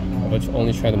 I've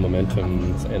only tried the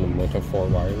Momentums and the Momentum 4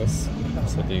 wireless,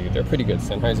 so they're pretty good.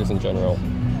 Sennheisers in general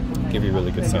give you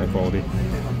really good sound quality.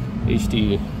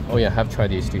 HD, oh yeah, I have tried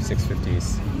the HD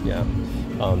 650s. Yeah,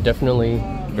 definitely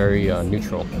very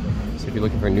neutral. So if you're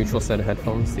looking for a neutral set of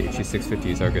headphones, the HD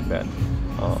 650s are a good bet.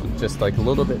 Just like a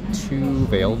little bit too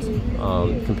veiled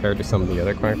compared to some of the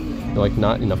other like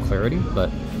not enough clarity, but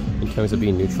in terms of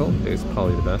being neutral, there's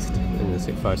probably the best. And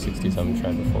the 560s I haven't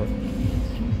tried before.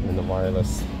 And then the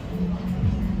wireless,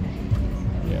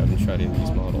 yeah, I haven't tried any of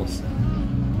these models.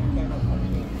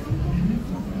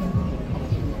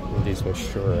 These were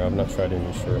Shure, I've not tried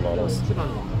any Shure models.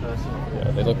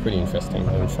 Yeah, they look pretty interesting.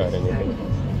 I haven't tried anything.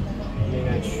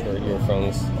 Shure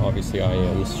earphones, obviously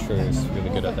IEMs, Shure is really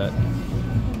good at that.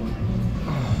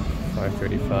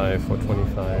 535,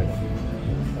 425.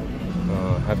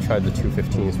 I've tried the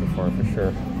 215s before for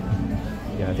sure.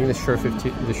 Yeah, I think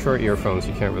the Shure earphones,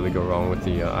 you can't really go wrong with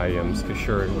the IEMs, because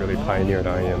Shure really pioneered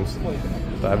IEMs.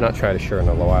 But I've not tried a Shure in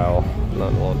a while,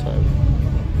 not in a long time.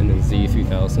 And then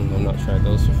Z3000, I've not tried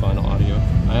those for final audio.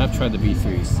 I have tried the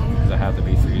B3s, because I have the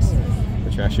B3s,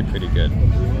 which are actually pretty good.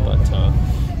 But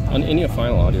on any of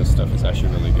final audio stuff, it's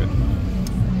actually really good.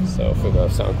 So for the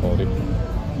sound quality.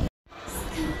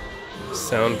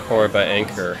 Soundcore by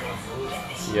Anker.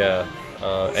 Yeah,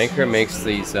 Anker makes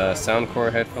these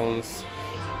Soundcore headphones.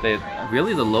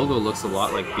 Really the logo looks a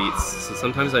lot like Beats, so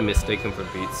sometimes I mistake them for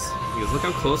Beats. Because look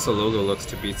how close the logo looks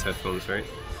to Beats headphones, right?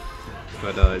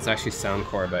 But it's actually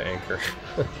Soundcore by Anker.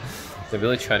 They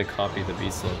really try to copy the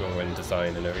Beats logo and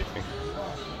design and everything.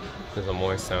 There's a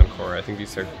more Soundcore. I think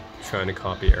these are trying to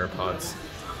copy AirPods.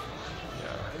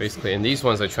 Yeah, basically, and these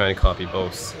ones are trying to copy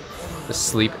Bose. The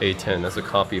Sleep A10, that's a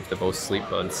copy of the Bose Sleep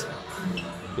Buds.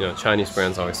 You know, Chinese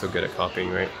brands are always so good at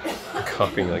copying, right?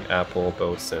 Copying like Apple,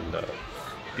 Bose, and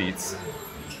Beats.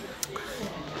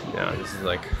 Yeah, this is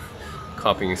like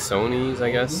copying Sony's,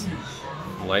 I guess.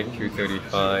 Light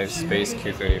Q35, Space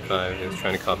Q35 is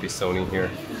trying to copy Sony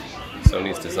here.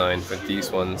 Sony's design for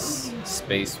these ones,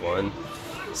 Space One.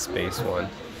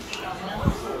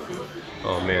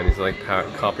 Oh man, he's like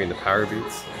copying the Power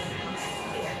Beats.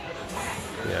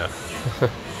 Yeah.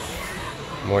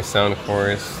 More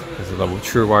Soundcores. This is the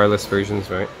true wireless versions,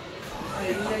 right?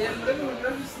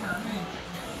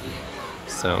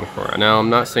 Soundcore. Now, I'm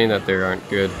not saying that there aren't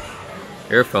good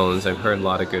earphones. I've heard a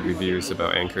lot of good reviews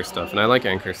about Anker stuff, and I like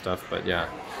Anker stuff, but yeah,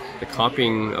 the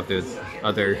copying of the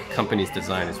other company's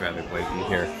design is rather blatant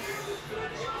here.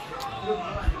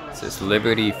 It says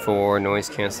Liberty 4 noise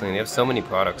canceling. They have so many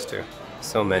products too.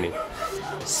 So many.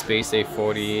 Space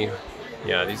A40.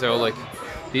 Yeah, these are all like,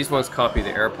 these ones copy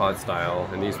the AirPod style,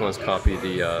 and these ones copy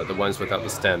the ones without the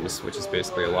stems, which is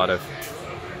basically a lot of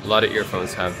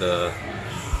earphones have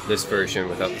this version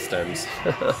without the stems.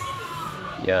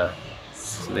 Yeah,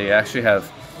 so they actually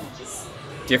have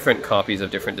different copies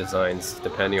of different designs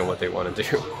depending on what they want to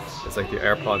do. It's like the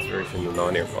AirPods version, the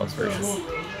non-AirPods version.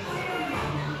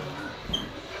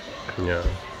 Yeah,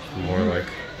 more like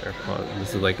AirPods.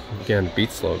 This is like, again,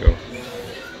 Beats logo.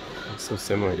 It's so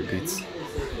similar to Beats.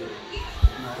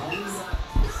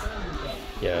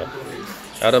 Yeah,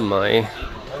 out of my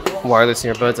wireless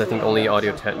earbuds, I think only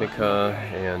Audio-Technica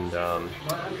and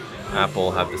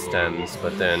Apple have the stems,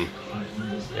 but then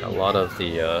yeah, a lot of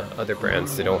the other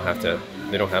brands, they don't have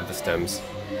the stems.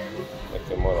 Like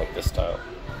they're more like this style.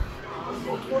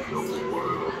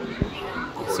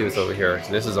 Let's see what's over here.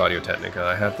 This is Audio Technica.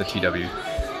 I have the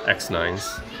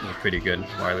TWX9s. They're pretty good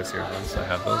wireless earphones. I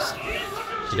have those.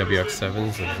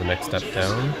 TWX7s is the next step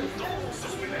down.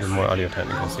 There's more Audio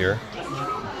Technicas here.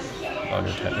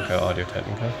 Audio Technica, Audio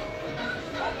Technica.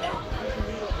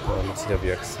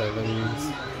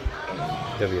 TWX7s,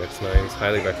 TWX9s.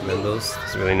 Highly recommend those.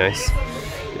 It's really nice.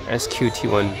 The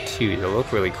SQ-T12, they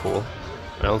look really cool.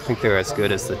 I don't think they're as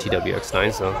good as the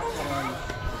TWX9s though.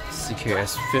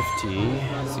 CKS50,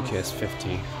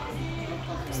 CKS50,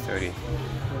 it's 30.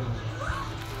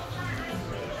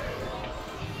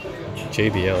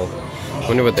 JBL,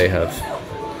 wonder what they have.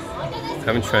 I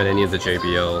haven't tried any of the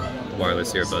JBL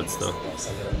wireless earbuds though.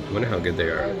 I wonder how good they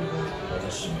are.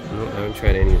 No, I haven't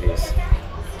tried any of these.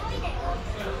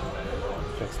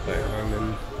 Just by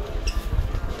Harman.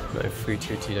 My free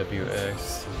tier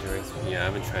TWX, Endurance. Yeah, I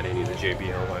haven't tried any of the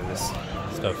JBL wireless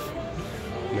stuff.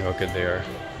 I know how good they are.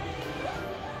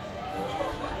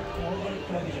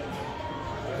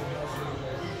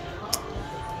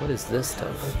 What is this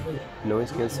stuff?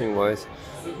 Noise cancelling wise?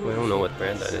 I don't know what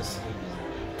brand that is.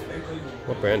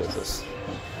 What brand is this?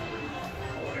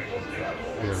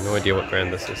 I have no idea what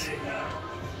brand this is.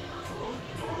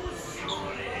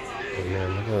 Oh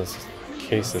man, look at those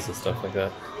cases and stuff like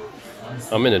that.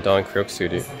 I'm in a Don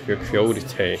Quixote,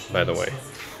 by the way.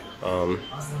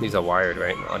 These are wired,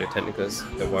 right? Audio Technicas.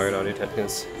 They're wired Audio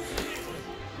Technicas.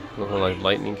 Looking like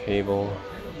lightning cable.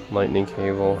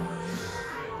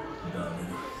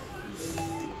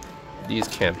 These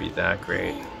can't be that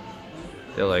great.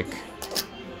 They're like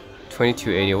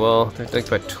 $22.80. Well, they're like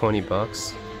about 20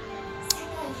 bucks.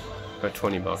 About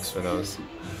 20 bucks for those.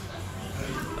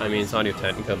 I mean, it's Audio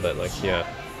Technica, but like, yeah.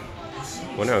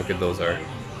 Wonder how good those are.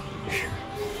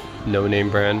 No name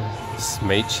brand.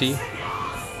 Smeichi.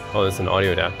 Oh, there's an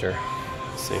audio adapter.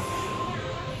 Let's see.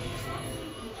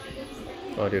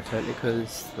 Audio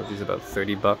Technicas. These are about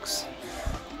 30 bucks.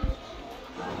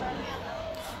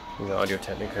 These are Audio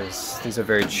Technicas. These are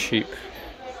very cheap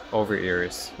over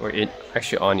ears, or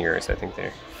actually on ears. I think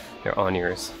they're on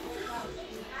ears.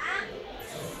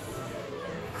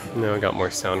 Now I got more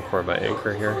Soundcore by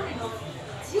Anchor here.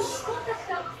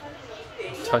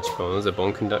 Touchbone. Those are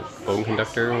bone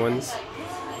conductor ones.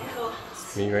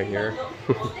 It's me right here.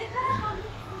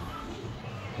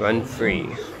 Run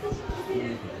Free.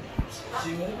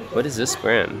 What is this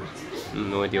brand? I have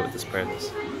no idea what this brand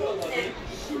is.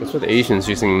 What's with Asians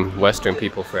using Western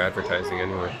people for advertising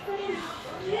anyway?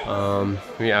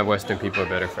 Yeah, Western people are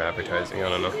better for advertising. I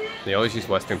don't know. They always use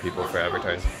Western people for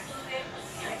advertising.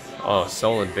 Oh,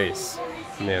 Solid Bass.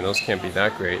 Man, those can't be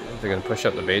that great. If they're gonna push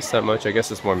up the bass that much, I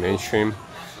guess it's more mainstream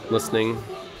listening.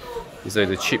 These are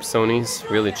the cheap Sonys.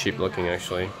 Really cheap looking,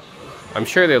 actually. I'm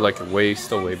sure they're like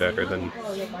still way better than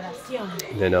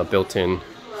built-in,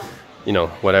 you know,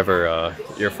 whatever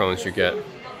earphones you get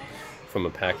from a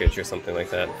package or something like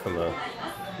that, from a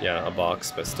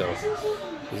box, but still,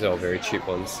 these are all very cheap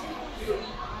ones.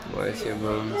 Wise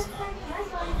earphones.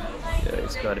 Yeah,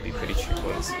 these gotta be pretty cheap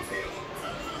ones.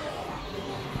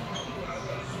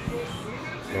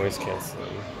 Noise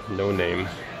cancelling. No name.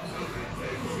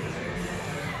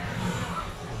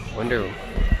 Wonder.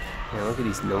 Yeah, look at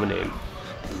these no name.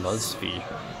 Muzzfee.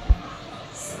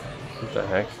 What the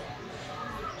heck?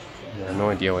 Yeah, I have no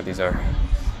idea what these are.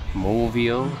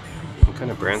 Movio. What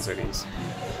kind of brands are these?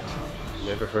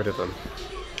 Never heard of them.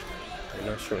 I'm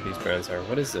not sure what these brands are.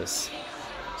 What is this?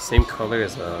 Same color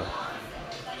as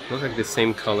looks like the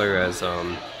same color as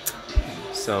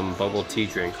some bubble tea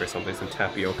drink or something, some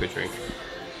tapioca drink.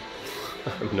 I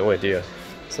have no idea.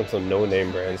 Some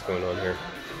no-name brands going on here.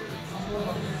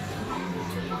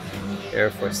 Air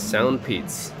Force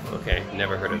Soundpeats. Okay,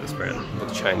 never heard of this brand.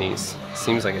 Looks Chinese.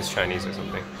 Seems like it's Chinese or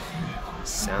something.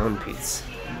 Soundpeats.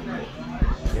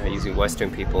 Yeah, using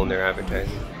Western people in their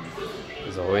advertising.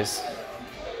 As always.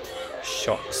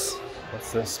 Shocks.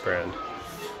 What's this brand?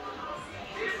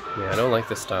 Yeah, I don't like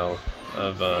the style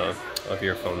of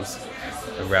earphones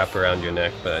that wrap around your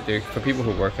neck, but they're for people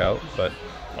who work out, but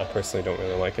I personally don't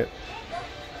really like it.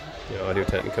 You know, Audio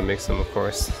Technica makes them, of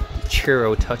course.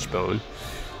 Churro Touchbone.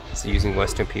 It's using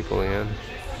Western people again.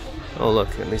 Oh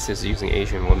look, at least it's using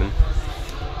Asian women.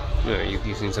 No, you're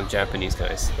using some Japanese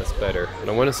guys. That's better. I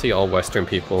don't want to see all Western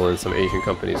people and some Asian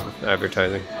companies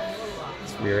advertising.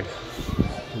 It's weird.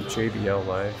 JBL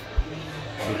Live.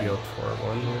 JBL Tour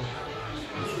 1 here.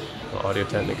 Audio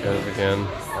Technica again.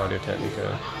 Audio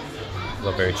Technica.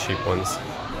 Love very cheap ones.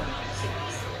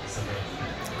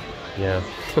 Yeah.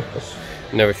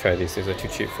 Never tried these. These are too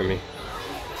cheap for me.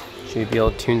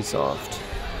 JBL TuneSoft.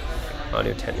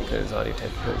 Audio Technicas. Audio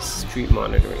Technicas. Street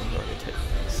Monitoring. Audio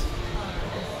Technicas.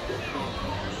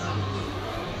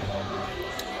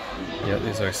 Yeah,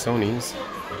 these are Sony's.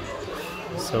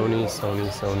 Sony's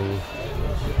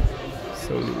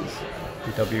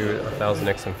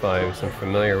W1000XM5s. I'm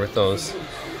familiar with those,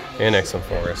 and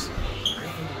XM4s.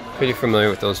 Pretty familiar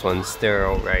with those ones. They're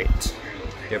alright.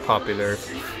 They're popular.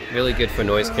 Really good for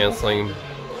noise canceling.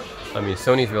 I mean,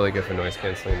 Sony's really good for noise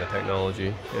canceling, the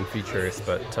technology and features,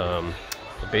 but the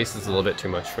bass is a little bit too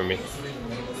much for me.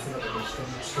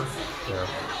 Yeah.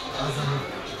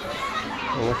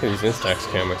 Oh, look at these Instax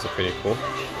cameras, are pretty cool.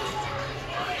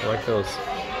 I like those.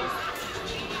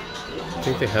 I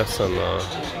think they have some,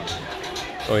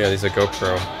 oh yeah, these are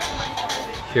GoPro.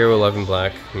 Hero 11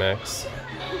 Black Max.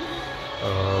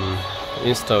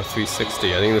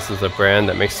 Insta360. I think this is a brand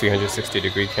that makes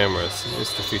 360-degree cameras.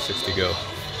 Insta360 Go.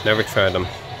 Never tried them.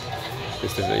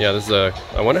 This is a.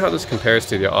 I wonder how this compares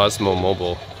to the Osmo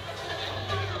Mobile.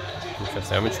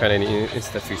 Interesting. I haven't tried any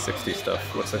Insta360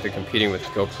 stuff. Looks like they're competing with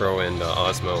GoPro and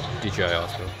Osmo, DJI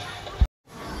Osmo.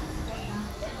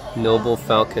 Noble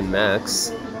Falcon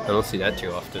Max. I don't see that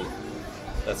too often.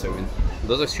 That's what I mean.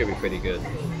 Those should be pretty good.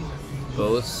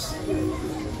 Bose,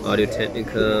 Audio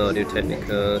Technica.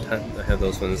 I have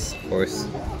those ones, of course.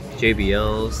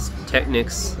 JBLs,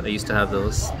 Technics. I used to have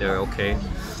those. They're okay.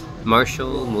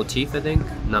 Marshall Motif, I think.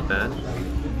 Not bad.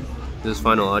 Those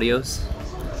Final Audios.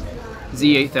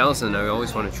 Z8000. I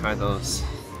always want to try those.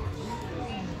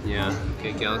 Yeah.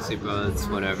 Okay. Galaxy Buds.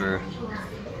 Whatever.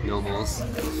 Nobles.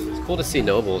 It's cool to see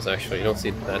Nobles. Actually, you don't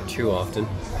see that too often.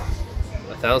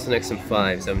 1000XM5s.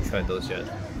 I haven't tried those yet.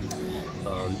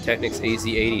 Technics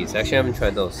AZ80s. Actually, I haven't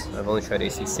tried those. I've only tried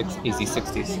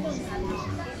AZ60s.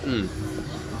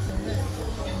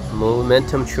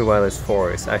 Momentum True Wireless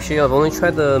 4s. Actually, I've only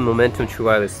tried the Momentum True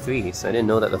Wireless 3s. I didn't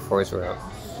know that the 4s were out.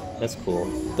 That's cool.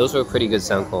 Those were pretty good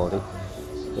sound quality.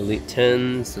 Elite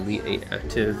 10s, Elite 8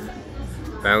 Active,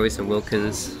 Bowers and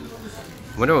Wilkins.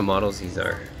 I wonder what models these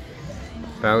are.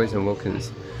 Bowers and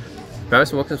Wilkins.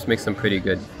 Bowers and Wilkins makes some pretty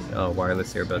good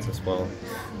wireless earbuds as well.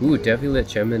 Ooh, Devilet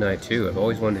Gemini 2. I've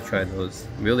always wanted to try those.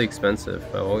 Really expensive,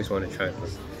 but I've always wanted to try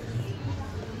those.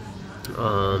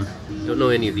 Don't know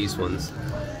any of these ones.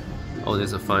 Oh,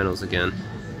 there's a Finals again.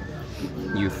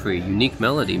 U-Free. Unique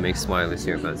Melody makes wireless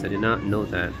earbuds. I did not know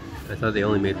that. I thought they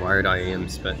only made wired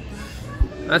IAMs, but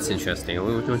that's interesting. I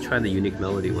want to try the Unique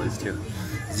Melody ones too.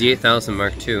 Z8000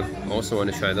 Mark II. Also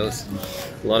want to try those.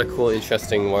 A lot of cool,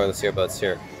 interesting wireless earbuds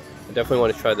here. I definitely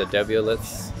want to try the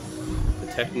Deviolets, the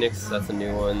Technics. That's a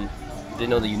new one. Didn't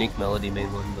know the Unique Melody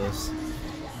made one of those.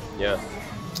 Yeah.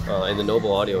 And the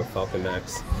Noble Audio Falcon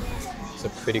Max. So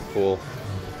pretty cool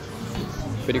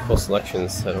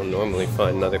selections I don't normally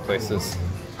find in other places.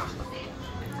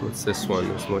 What's this one?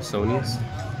 There's more Sony's.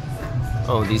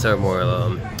 Oh, these are more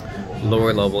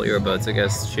lower level earbuds, I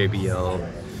guess. JBL,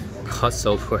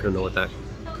 Cusso, I don't know what that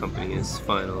company is.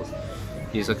 Finals.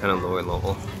 These are kind of lower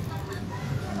level.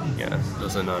 Yeah,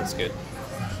 those are not as good.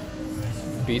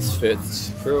 Beats Fit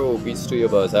Pro, Beats Studio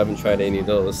Buds. I haven't tried any of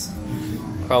those.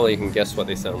 Probably you can guess what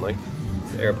they sound like.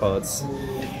 AirPods.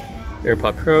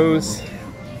 AirPod Pros.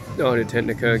 Audio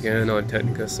Technica again. Audio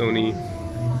Technica, Sony.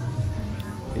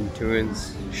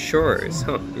 Endurance. Shure's.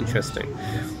 Huh, interesting.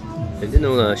 I didn't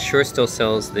know Shure still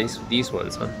sells these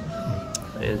ones, huh?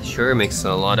 And Shure makes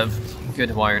a lot of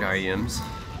good wired IEMs.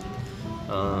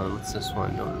 What's this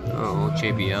one? Oh,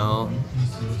 JBL.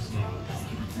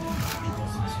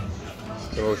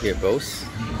 Oh, here, Bose.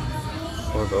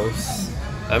 Or Bose.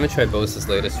 I haven't tried Bose's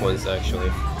latest ones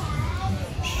actually.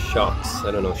 Shocks.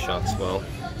 I don't know Shocks well.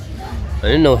 I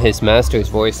didn't know his master's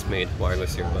voice made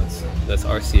wireless earbuds. That's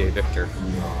RCA Victor.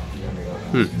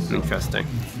 Interesting.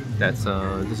 That's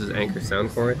this is Anchor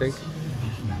Soundcore, I think.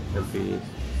 MP.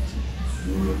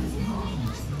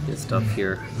 Good stuff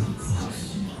here.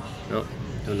 Nope,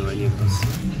 don't know any of those.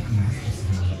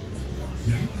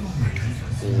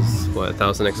 Is what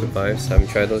 1000XM5s? Haven't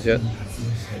tried those yet.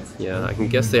 Yeah, I can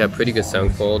guess they have pretty good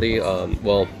sound quality.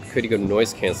 Well, pretty good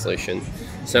noise cancellation.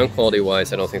 Sound quality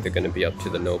wise, I don't think they're going to be up to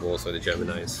the Nobles or the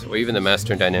Geminis or even the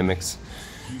Master Dynamics.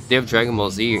 They have Dragon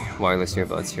Ball Z wireless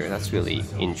earbuds here. That's really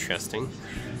interesting.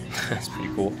 That's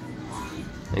pretty cool.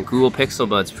 And Google Pixel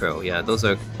Buds Pro. Yeah, those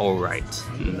are alright.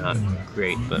 Not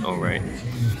great, but alright.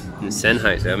 And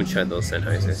Sennheiser. I haven't tried those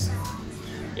Sennheisers.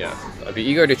 Yeah, I'd be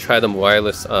eager to try them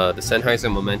wireless. The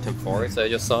Sennheiser Momentum 4s I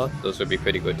just saw. Those would be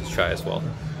pretty good to try as well.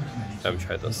 I haven't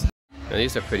tried those. Now,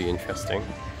 these are pretty interesting.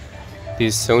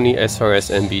 These Sony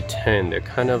SRS NB10. They're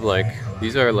kind of like,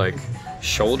 these are like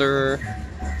shoulder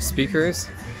speakers.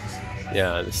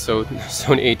 Yeah, so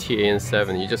Sony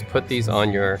AT-AN7. You just put these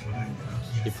on your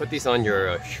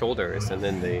shoulders, and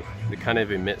then they kind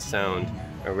of emit sound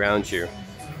around you.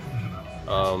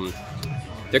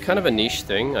 they're kind of a niche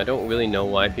thing. I don't really know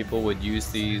why people would use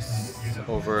these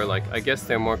over, like, I guess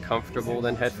they're more comfortable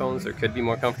than headphones, or could be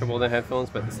more comfortable than headphones,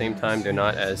 but at the same time they're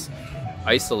not as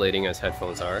isolating as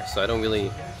headphones are, so I don't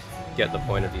really get the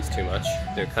point of these too much.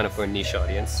 They're kind of for a niche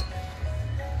audience.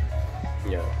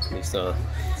 Yeah, these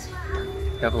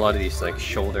have a lot of these like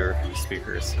shoulder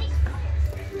speakers.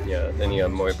 Yeah, then you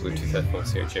have more Bluetooth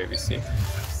headphones here, JVC.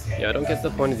 Yeah, I don't get the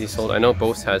point of these shoulder. I know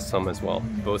Bose has some as well.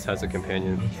 Bose has a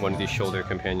companion, one of these shoulder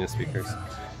companion speakers.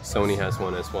 Sony has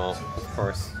one as well, of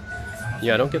course.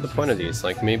 Yeah, I don't get the point of these.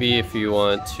 Like, maybe if you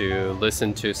want to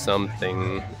listen to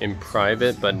something in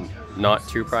private, but not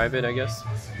too private, I guess.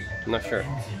 I'm not sure.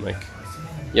 Like,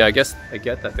 yeah, I guess I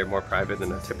get that they're more private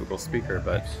than a typical speaker,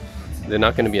 but they're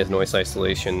not going to be as noise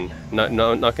isolation, not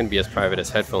going to be as private as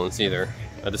headphones either.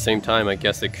 At the same time, I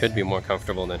guess it could be more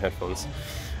comfortable than headphones.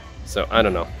 So I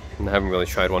don't know. I haven't really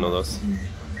tried one of those.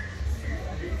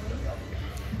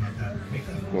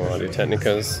 Well, Audio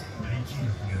Technicas.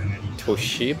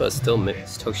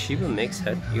 Toshiba makes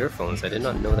earphones. I did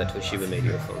not know that Toshiba made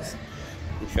earphones.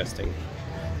 Interesting.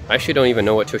 I actually don't even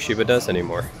know what Toshiba does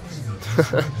anymore.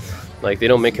 Like, they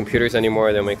don't make computers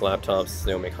anymore, they don't make laptops,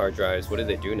 they don't make hard drives. What do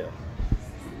they do now?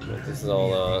 This is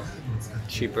all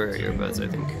cheaper earbuds, I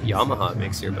think. Yamaha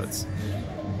makes earbuds.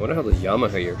 I wonder how the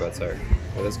Yamaha earbuds are.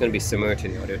 Are those going to be similar to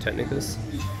the Audio Technicas?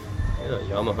 Yeah,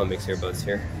 Yamaha makes earbuds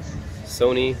here.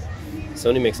 Sony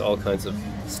makes all kinds of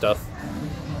stuff.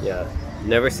 Yeah,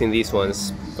 never seen these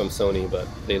ones from Sony, but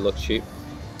they look cheap.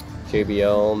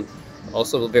 JBL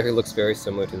also looks very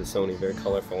similar to the Sony, very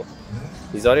colorful.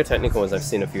 These Audio Technica ones I've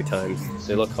seen a few times.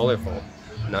 They look colorful.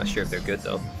 Not sure if they're good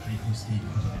though.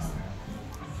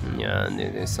 Yeah, and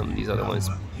there's some of these other ones.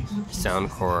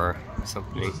 Soundcore,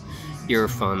 something.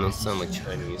 Earphone, those sound like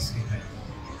Chinese.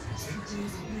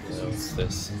 What's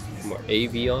this? More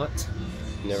Aviot?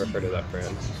 Never heard of that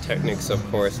brand. Technics, of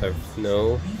course, I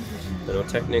know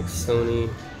Technics, Sony.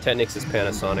 Technics is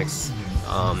Panasonic's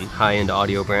high-end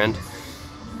audio brand.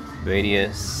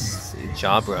 Radius,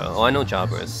 Jabra. Oh, I know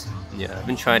Jabras. Yeah, I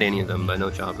haven't tried any of them, but I know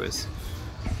Jabras.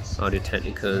 Audio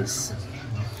Technicas.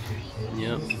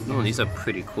 Yeah, no, these are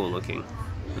pretty cool looking.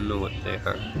 I don't know what they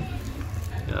are.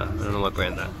 Yeah, I don't know what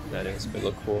brand that is, but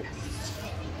look cool.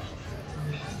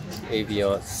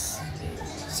 Aviots.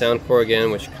 Soundcore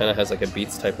again, which kind of has like a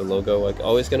Beats type of logo. Like,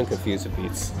 always getting confused with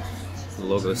Beats. The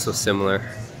logo is so similar.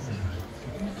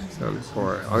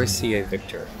 Soundcore. RCA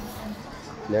Victor.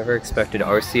 Never expected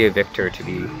RCA Victor to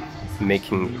be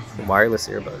making wireless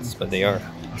earbuds, but they are.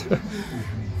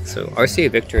 So RCA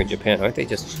Victor in Japan, aren't they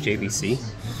just JVC?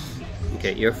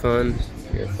 Okay, earphone.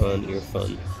 Yeah, I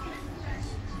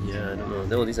don't know.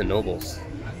 No, these are Nobles.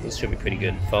 These should be pretty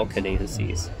good. Falcon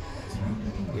ACs.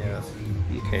 Yeah.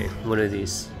 Okay, what are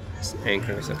these?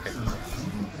 Anchors, okay.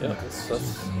 Yeah, that's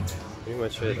pretty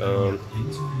much it. A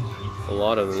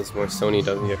lot of them. There's more Sony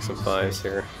WXM5s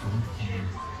here.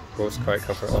 Bose Quiet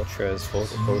Comfort Ultras,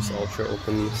 Bose Ultra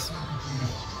Opens.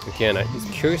 Again, I'm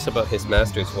curious about his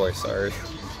master's voice. Are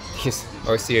these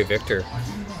RCA Victor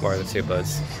wireless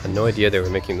earbuds? I had no idea they were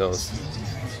making those.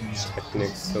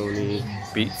 Technics, Sony,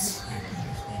 Beats.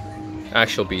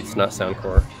 Actual Beats, not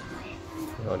Soundcore.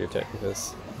 Audio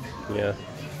Technicas. Yeah.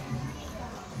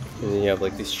 And then you have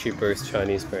like these cheaper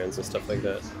Chinese brands and stuff like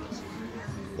that.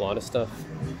 A lot of stuff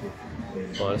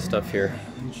here.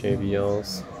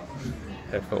 JBLs.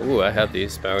 Ooh, I have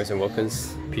these Bowers &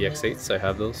 Wilkins PX8s. I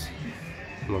have those.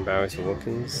 More Bowers &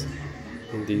 Wilkins.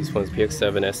 And these ones,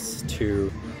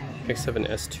 PX7S2,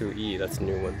 PX7S2E. That's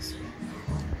new ones.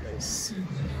 Nice.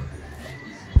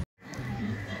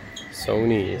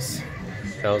 Sony's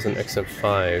 1000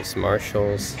 XM5s,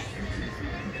 Marshalls,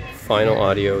 Final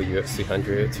Audio UFC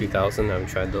 100, 2000. I haven't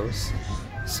tried those.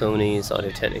 Sony's Audio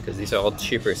Technicas. These are all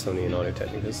cheaper Sony and Audio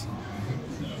Technicas.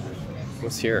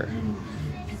 What's here?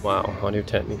 Wow, Audio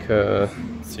Technica.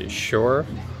 Let's see, Shure.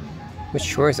 Which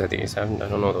Shures are these? I don't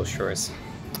know those Shures.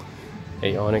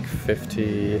 Aonic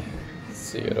 50. Let's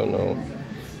see, I don't know.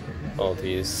 All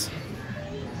these.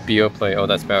 Beoplay. Oh,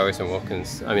 that's Bowers &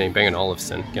 Wilkins. I mean, Bang &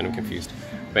 Olufsen. Get them confused.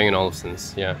 Bang &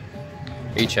 Olufsen's, yeah.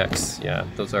 HX, yeah.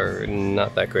 Those are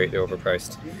not that great. They're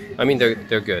overpriced. I mean, they're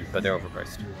good, but they're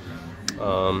overpriced.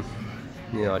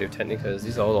 You know, Audio Technicas.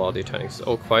 These are all Audio Technicas.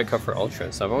 Oh, Quiet Comfort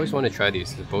Ultras. I've always wanted to try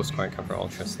these. The Bose Quiet Comfort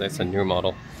Ultras. That's a newer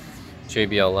model.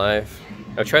 JBL Live.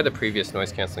 I've tried the previous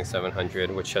noise cancelling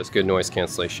 700, which has good noise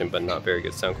cancellation, but not very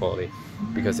good sound quality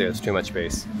because it has too much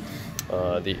bass.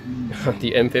 The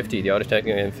M50, the Audio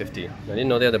Technica M50. I didn't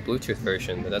know they had a Bluetooth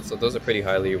version, but those are pretty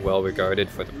highly well regarded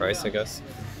for the price, I guess.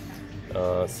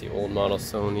 Let's see, old model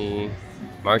Sony.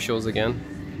 Marshalls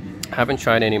again. I haven't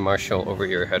tried any Marshall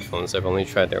over-ear headphones. I've only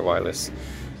tried their wireless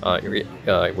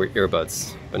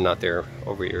earbuds, but not their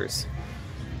over ears.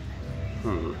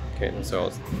 Okay,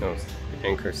 so those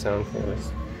Anker sound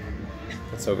cores.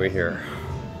 What's over here?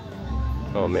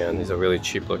 Oh man, these are really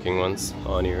cheap looking ones,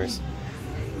 on ears.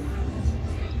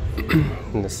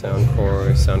 And the sound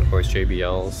cores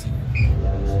JBLs.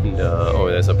 And oh,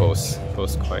 there's a Bose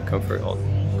Quiet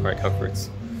Comforts.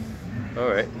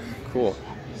 Alright, cool.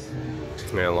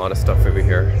 Man, a lot of stuff over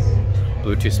here.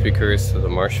 Bluetooth speakers, so the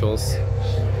Marshalls,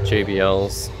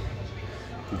 JBLs,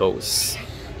 Bose.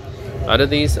 Out of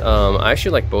these, I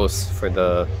actually like Bose for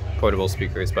the portable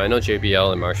speakers, but I know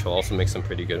JBL and Marshall also make some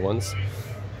pretty good ones.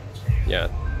 Yeah,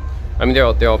 I mean they're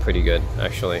all pretty good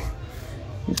actually.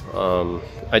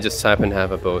 I just happen to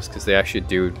have a Bose because they actually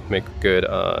do make good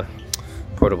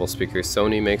portable speakers.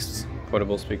 Sony makes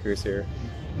portable speakers here,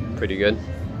 pretty good.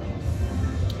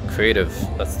 Creative,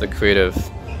 that's the Creative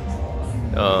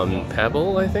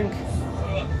Pebble, I think.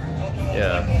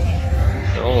 Yeah.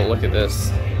 Oh, look at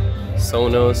this,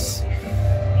 Sonos.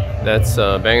 That's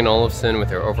Bang & Olufsen with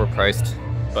their overpriced,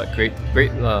 but great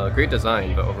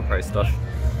design, but overpriced stuff.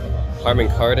 Harman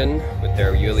Kardon with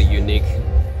their really unique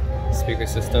speaker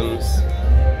systems.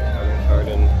 Harman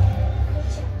Kardon.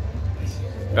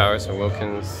 Bowers &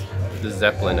 Wilkins. The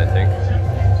Zeppelin, I think.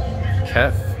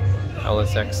 KEF.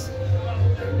 LSX.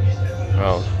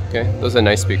 Oh, okay. Those are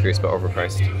nice speakers, but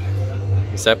overpriced.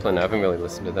 Zeppelin, I haven't really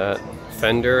listened to that.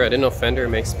 Fender, I didn't know Fender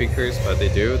makes speakers, but they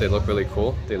do. They look really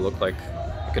cool. They look like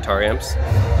guitar amps.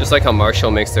 Just like how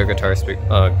Marshall makes their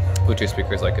Bluetooth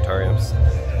speakers like guitar amps.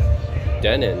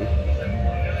 Denon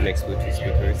makes Bluetooth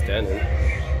speakers. Denon.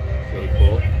 Really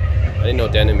cool. I didn't know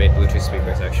Denon made Bluetooth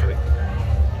speakers actually.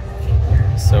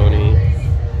 Sony.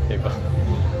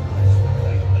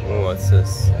 Oh, what's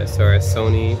this? I saw a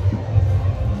Sony.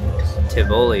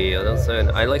 Tivoli.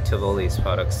 I like Tivoli's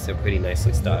products. They're pretty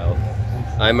nicely styled.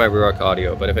 I have my Ruark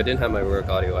Audio, but if I didn't have my Ruark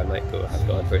Audio, I might have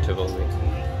gone for Tivoli.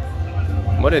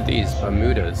 What are these?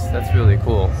 Bermudas. That's really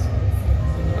cool.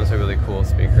 Those are really cool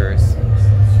speakers.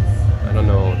 I don't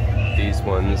know these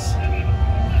ones.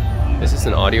 Is this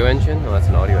an audio engine? Oh, that's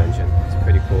an audio engine. It's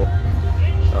pretty cool.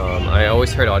 I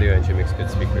always heard Audio Engine makes good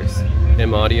speakers.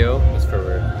 M Audio is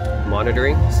for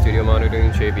monitoring, studio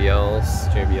monitoring.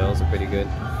 JBLs are pretty good.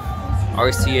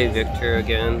 RCA Victor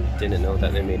again. Didn't know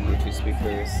that they made Bluetooth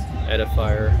speakers.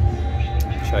 Edifier,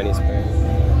 Chinese brand.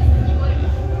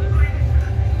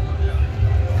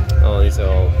 Oh, these are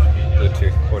all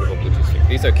Bluetooth, portable Bluetooth speakers.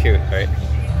 These are cute, right?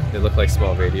 They look like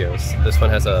small radios. This one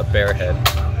has a bear head.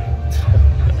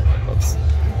 Oops.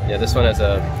 Yeah, this one has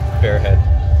a bear head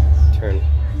turn.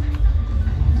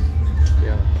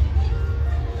 Yeah.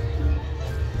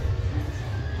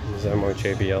 These are more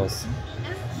JBLs.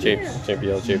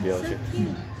 JBL.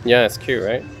 Yeah, it's cute,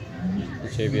 right? The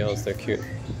JBLs, they're cute.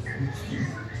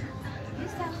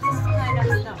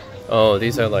 Oh,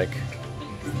 these are like,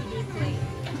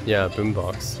 yeah,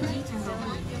 boombox.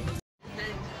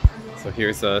 So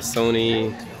here's a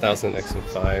Sony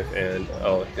 1000XM5 and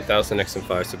the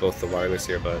 1000XM5, so both the wireless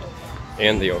earbud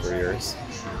and the over ears.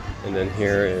 And then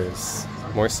here is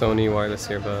more Sony wireless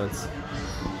earbuds.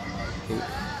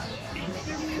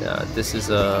 Yeah, this is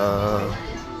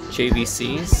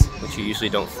JVCs, which you usually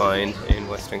don't find in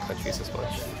Western countries as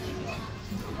much.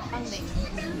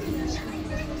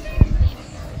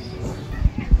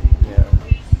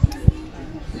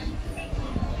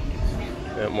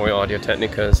 More Audio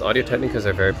Technicas. Audio Technicas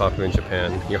are very popular in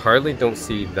Japan. You hardly don't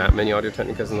see that many Audio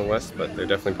Technicas in the West, but they're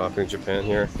definitely popular in Japan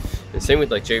here. And same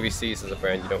with like JVCs as a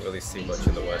brand, you don't really see much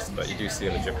in the West, but you do see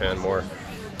them in Japan more.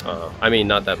 I mean,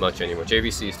 not that much anymore.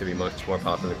 JVC used to be much more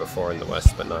popular before in the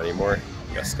West, but not anymore.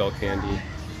 You got Skull Candy.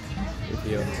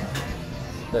 Audio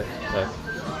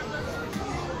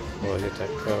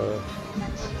Technica.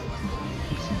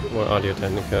 More Audio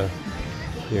Technica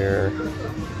here.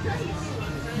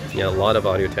 Yeah, a lot of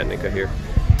Audio Technica here.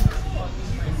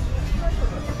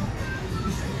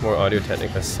 More Audio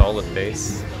Technica, solid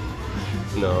bass.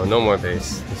 No more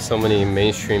bass. There's so many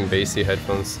mainstream bassy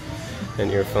headphones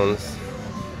and earphones.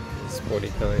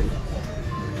 Sporty kind.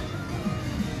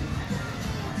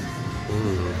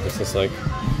 This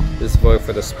is going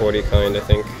for the sporty kind, I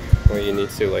think, where you need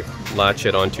to like latch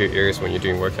it onto your ears when you're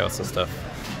doing workouts and stuff.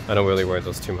 I don't really wear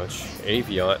those too much.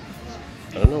 Aviat.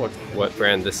 I don't know what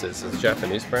brand this is. It's a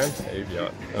Japanese brand?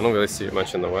 Aviat. I don't really see it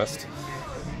much in the West.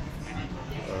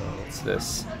 What's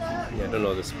this? Yeah, I don't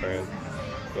know this brand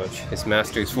much. It's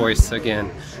Master's Voice again.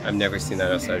 I've never seen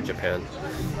that outside of Japan.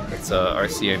 It's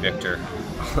RCA Victor.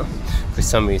 For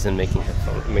some reason, making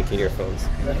earphones.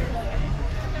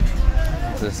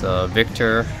 This is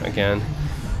Victor again.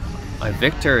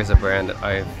 Victor is a brand that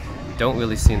I've don't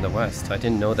really see in the West. I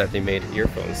didn't know that they made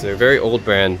earphones. They're a very old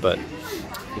brand, but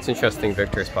it's interesting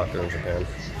Victor is popular in Japan.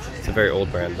 It's a very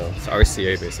old brand though. It's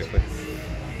RCA basically.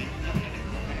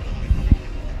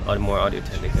 More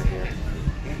Audio-Technica here.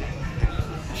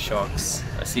 Shocks.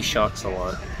 I see Shocks a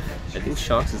lot. I think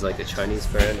Shocks is like a Chinese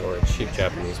brand or a cheap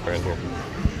Japanese brand here.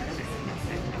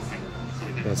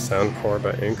 The Soundcore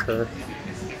by Anker.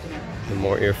 And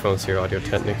more earphones here.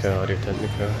 Audio-Technica,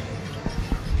 Audio-Technica.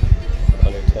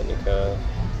 Audio-Technica.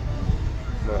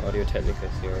 More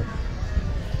Audio-Technicas here.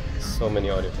 So many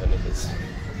Audio-Technicas.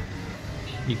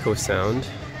 EcoSound.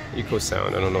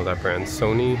 EcoSound, I don't know that brand.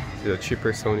 Sony, the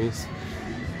cheaper Sonys.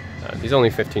 These are only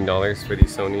 $15 for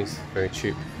these Sonys, very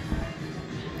cheap.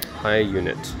 High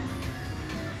unit.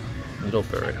 Little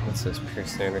Bird, what's this? Pure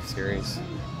Standard Series.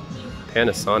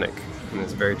 Panasonic, and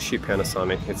it's a very cheap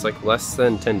Panasonic. It's like less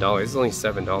than $10, it's only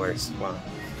 $7. Wow,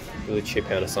 really cheap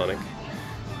Panasonic.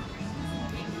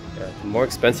 Yeah, the more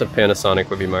expensive Panasonic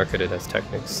would be marketed as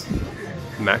Technics.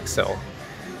 Maxell.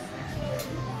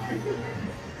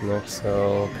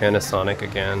 Maxell, Panasonic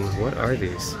again. What are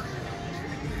these?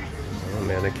 Oh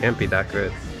man, they can't be that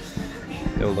good.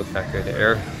 They don't look that good.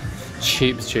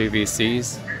 Cheap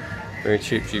JVCs. Very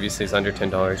cheap JVCs, under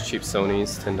 $10. Cheap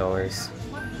Sonys,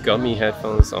 $10. Gummy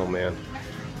headphones, oh man.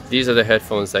 These are the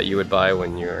headphones that you would buy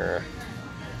when you're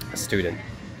a student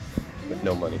with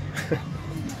no money.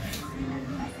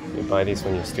 You buy these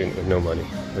when you're a student with no money.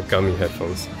 The gummy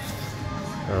headphones.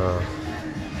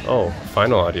 Oh,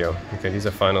 Final Audio. Okay, these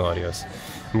are Final Audios.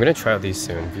 I'm gonna try out these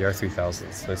soon.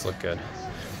 VR3000s. These look good.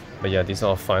 But yeah, these are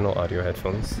all Final Audio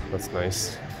headphones. That's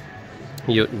nice.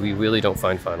 We really don't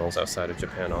find Finals outside of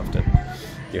Japan often.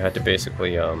 You had to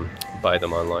basically buy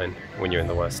them online when you're in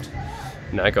the West.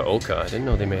 Nagaoka, I didn't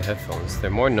know they made headphones. They're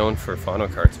more known for phono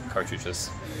cartridges.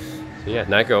 So yeah,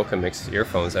 Nagaoka makes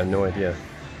earphones. I had no idea.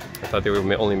 I thought they were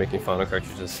only making phono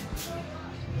cartridges.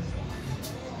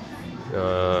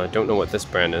 Don't know what this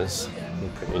brand is.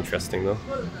 Pretty interesting though.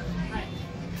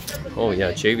 Oh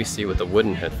yeah, JVC with the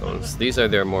wooden headphones. These are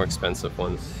their more expensive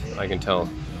ones, I can tell,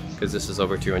 because this is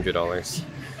over $200.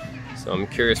 So I'm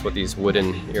curious what these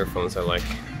wooden earphones are like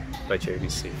by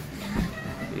JVC.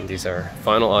 And these are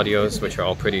Final Audios, which are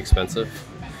all pretty expensive.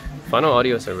 Final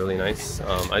Audios are really nice.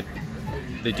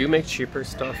 They do make cheaper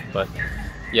stuff, but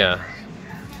yeah,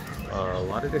 a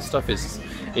lot of their stuff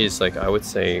is like, I would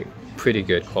say, pretty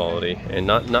good quality and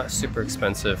not super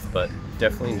expensive, but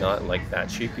definitely not like that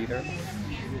cheap either.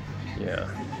 Yeah,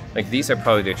 like these are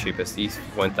probably the cheapest. These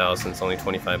 1000 is only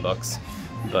 25 bucks,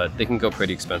 but they can go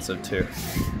pretty expensive too.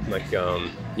 Like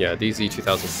yeah, these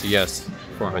E2000 CS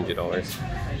 $400.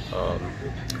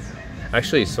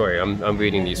 Actually, sorry, I'm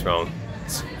reading these wrong.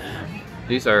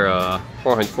 These are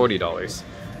 $440,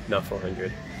 not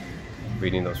 400.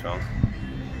 Reading those wrong.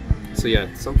 So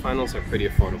yeah, some Finals are pretty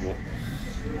affordable,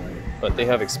 but they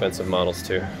have expensive models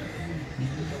too.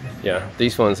 Yeah,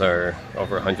 these ones are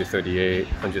over $138,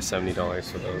 $170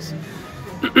 for those.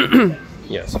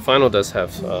 Yeah, so Final does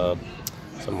have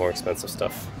some more expensive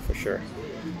stuff for sure,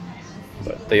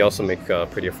 but they also make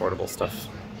pretty affordable stuff.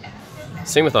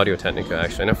 Same with Audio-Technica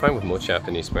actually, and I find with most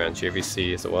Japanese brands,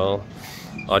 JVC as well,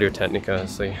 Audio-Technica,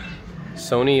 so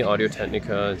Sony,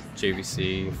 Audio-Technica,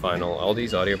 JVC, Final, all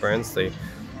these audio brands,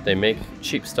 they make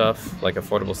cheap stuff, like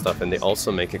affordable stuff, and they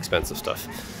also make expensive stuff.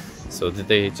 So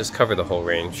they just cover the whole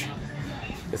range.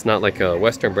 It's not like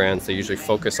Western brands, they usually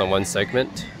focus on one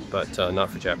segment, but not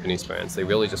for Japanese brands. They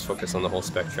really just focus on the whole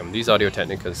spectrum. These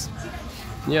Audio-Technicas,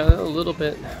 yeah, a little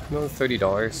bit, no,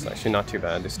 $30. Actually not too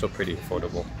bad, they're still pretty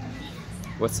affordable.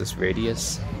 What's this,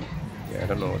 Radius? Yeah, I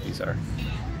don't know what these are.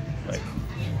 Like,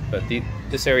 but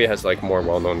this area has like more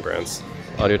well-known brands.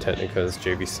 Audio-Technicas,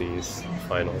 JVCs,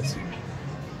 Finals.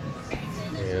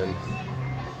 And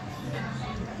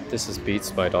this is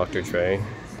Beats by Dr. Dre.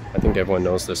 I think everyone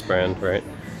knows this brand, right?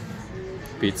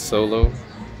 Beats Solo,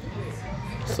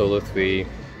 Solo 3. I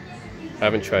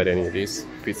haven't tried any of these.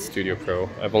 Beats Studio Pro.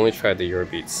 I've only tried the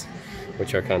Eurobeats,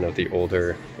 which are kind of the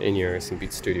older in-ears, and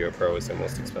Beats Studio Pro is the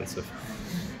most expensive.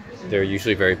 They're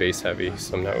usually very bass heavy,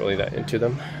 so I'm not really that into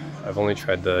them. I've only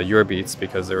tried the Eurobeats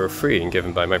because they were free and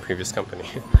given by my previous company.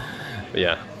 But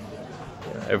yeah,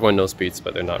 everyone knows Beats,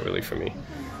 but they're not really for me.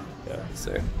 Yeah,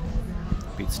 so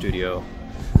Beats Studio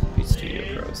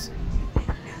Pros.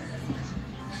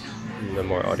 And the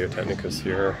more Audio-Technicas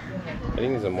here. I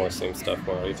think these are more same stuff,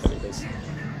 more Audio-Technicas.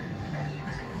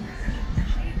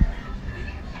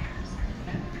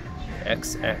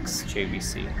 XX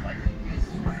JVC.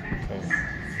 Okay.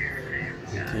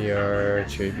 DR,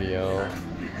 JBL,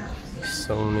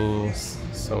 Sonys,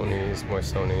 more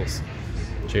Sonys,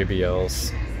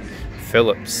 JBLs,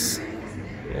 Philips.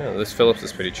 Yeah, this Philips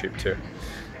is pretty cheap too.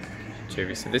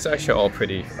 JVC. These are actually all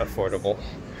pretty affordable.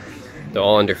 They're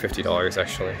all under $50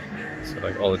 actually. So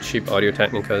like all the cheap Audio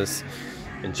Technicas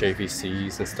and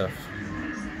JVCs and stuff.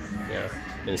 Yeah,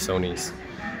 and Sonys.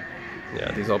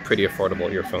 Yeah, these are all pretty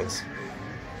affordable earphones.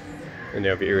 And they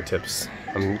have ear tips.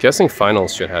 I'm guessing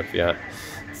Finals should have, yeah.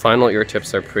 Final ear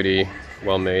tips are pretty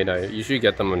well made. I usually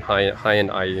get them in high-end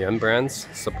IEM brands,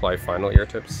 supply Final ear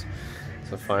tips.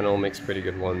 So Final makes pretty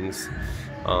good ones.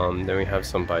 Then we have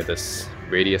some by this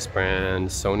Radius brand.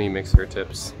 Sony makes ear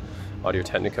tips. Audio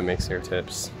Technica makes ear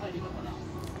tips.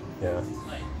 Yeah.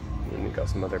 And we got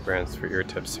some other brands for ear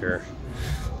tips here.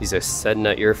 These are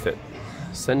Sedna Earfit.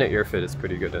 Sedna Earfit is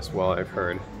pretty good as well, I've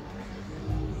heard.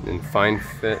 And Fine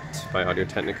Fit by Audio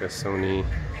Technica, Sony,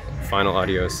 Final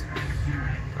Audios.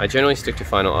 I generally stick to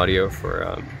Final Audio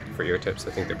for ear tips.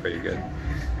 I think they're pretty good.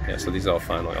 Yeah, so these are all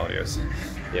Final Audios.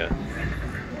 Yeah.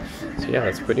 So yeah,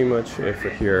 that's pretty much it for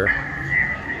here.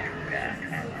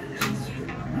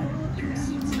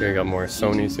 Here we got more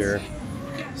Sonys here.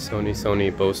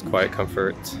 Sony, Bose Quiet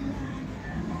Comfort.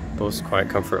 Bose Quiet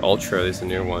Comfort Ultra is a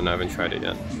new one. I haven't tried it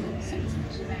yet.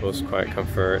 Bose Quiet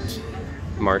Comfort,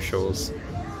 Marshalls,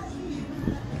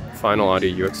 Final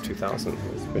Audio UX2000.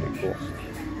 It's pretty cool.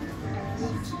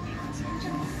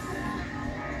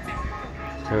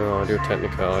 Audio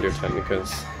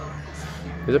Technicas.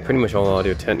 These are pretty much all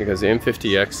Audio Technicas. The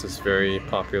M50X is very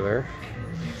popular.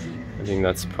 I think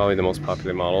that's probably the most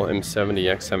popular model.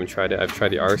 M70X, haven't tried it. I've tried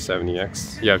the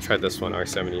R70X. Yeah, I've tried this one,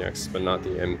 R70X, but not the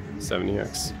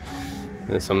M70X.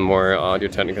 And some more Audio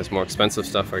Technicas, more expensive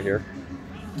stuff are here.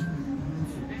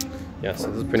 Yeah, so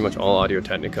this is pretty much all Audio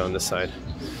Technica on this side.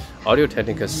 Audio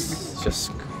Technica is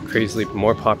just crazily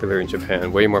more popular in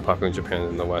Japan, way more popular in Japan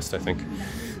than the West, I think.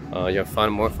 You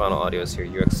have more Final Audios here,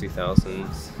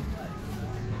 UX2000s.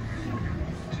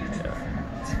 Yeah,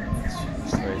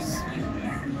 nice.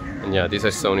 And yeah, these are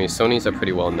Sony. Sonys are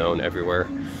pretty well known everywhere.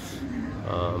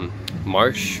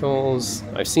 Marshalls,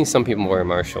 I've seen some people wear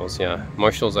Marshalls, yeah.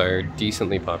 Marshalls are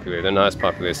decently popular. They're not as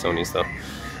popular as Sonys though.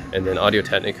 And then Audio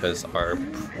Technicas are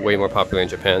way more popular in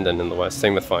Japan than in the West.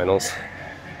 Same with Finals.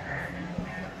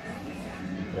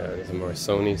 Yeah, there's some more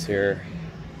Sonys here.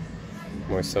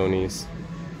 More Sonys.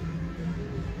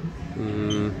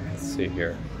 Let's see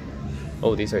here.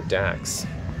 Oh, these are DACs.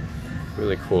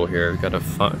 Really cool here. We've got a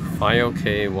FiO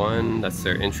K1, that's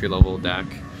their entry-level DAC.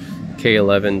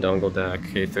 K11 dongle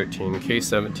DAC, K13,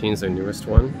 K17 is their newest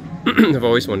one. I've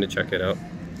always wanted to check it out.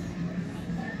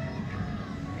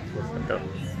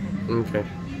 Okay.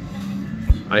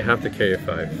 I have the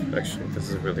K5, actually. This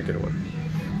is a really good one.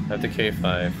 I have the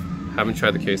K5. Haven't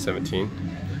tried the K17.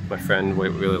 My friend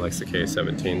really likes the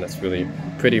K17. That's really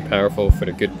pretty powerful for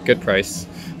the good price.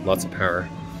 Lots of power.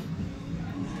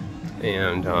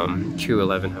 And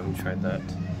Q11, haven't tried that.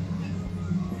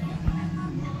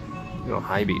 Oh,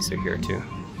 Hybees are here too.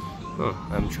 Oh,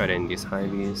 I haven't tried any of these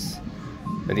Hybees.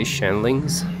 Are these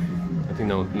Shanlings? I think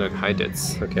no,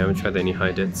 Hydits. Okay, I haven't tried any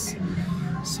Hydits.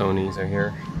 Sonys are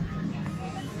here.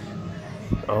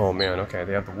 Oh man, okay,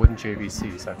 they have the wooden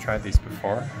JVCs. I've tried these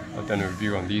before. I've done a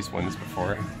review on these ones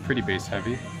before. Pretty bass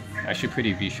heavy. Actually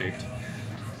pretty V-shaped.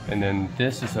 And then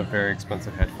this is a very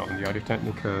expensive headphone, the Audio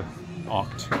Technica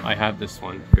Oct. I have this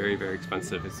one, very, very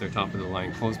expensive. It's their top of the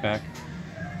line closed back.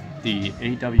 The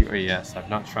AWAS, I've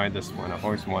not tried this one. I've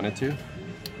always wanted to.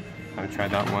 I've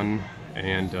tried that one.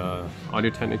 And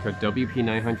Audio Technica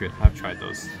WP900, I've tried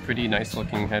those. Pretty nice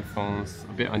looking headphones,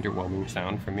 a bit underwhelming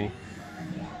sound for me.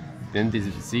 Then the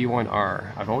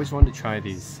Z1R, I've always wanted to try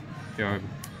these. They're a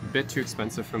bit too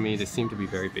expensive for me. They seem to be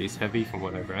very bass heavy from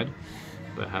what I've read,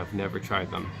 but have never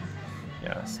tried them.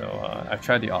 Yeah, so I've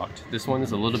tried the Oct. This one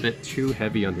is a little bit too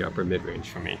heavy on the upper mid-range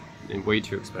for me, and way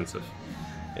too expensive.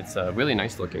 It's really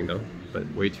nice looking though, but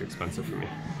way too expensive for me.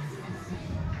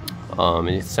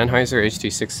 It's Sennheiser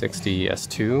HD660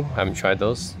 S2. I haven't tried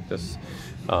those.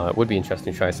 It would be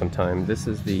interesting to try sometime. This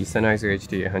is the Sennheiser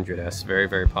HD800S, very,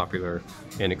 very popular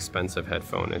and expensive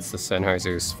headphone. It's the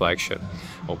Sennheiser's flagship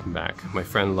open back. My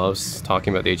friend loves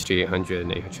talking about the HD800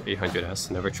 and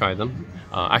 800S. Never tried them.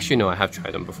 Actually, no, I have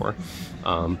tried them before,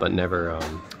 but never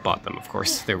bought them, of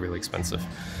course. They're really expensive.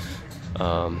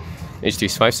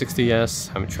 HD560S,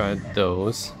 haven't tried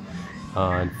those.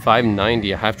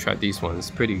 590, I have tried these ones,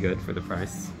 pretty good for the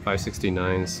price.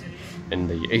 569s and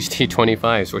the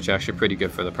HD25s, which are actually pretty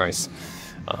good for the price.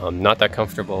 Not that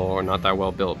comfortable or not that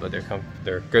well built, but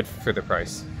they're good for the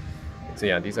price. So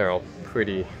yeah, these are all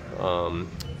pretty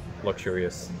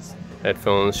luxurious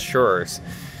headphones. Shure's,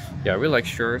 yeah, I really like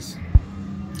Shure's.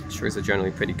 Sures are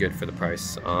generally pretty good for the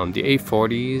price. The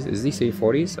A40s, is these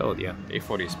A40s? Oh yeah,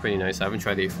 A40 is pretty nice. I haven't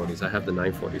tried the A40s. I have the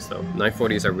 940s though.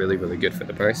 940s are really, really good for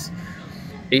the price.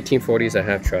 1840s I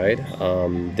have tried.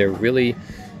 They're really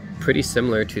pretty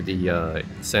similar to the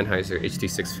Sennheiser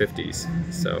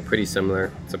HD650s. So pretty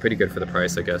similar. So pretty good for the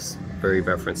price, I guess. Very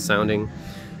reference sounding.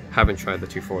 Haven't tried the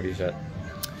 240s yet.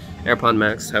 AirPod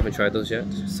Max, haven't tried those yet.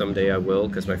 Someday I will,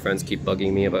 because my friends keep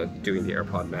bugging me about doing the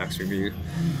AirPod Max review.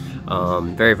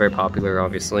 Very, very popular,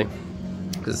 obviously,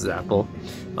 because it's Apple.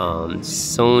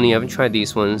 Sony, I haven't tried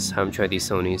these ones. Haven't tried these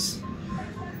Sonys.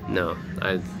 No,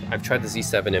 I've tried the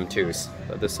Z7 M2s,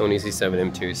 the Sony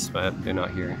Z7 M2s, but they're not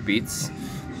here. Beats,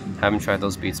 haven't tried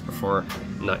those Beats before.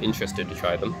 Not interested to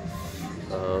try them.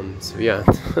 So yeah,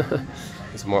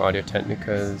 there's more Audio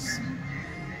Technicas.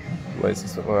 What is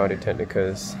this? More Audio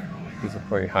Technicas. These are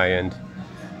pretty high end.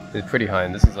 It's pretty high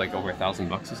end. This is like over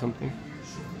 $1,000 or something.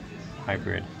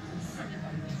 Hybrid.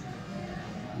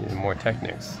 Yeah, more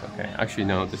Technics. Okay, actually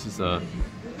no. This is a.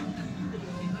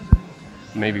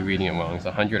 Maybe reading it wrong. It's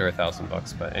 $100 or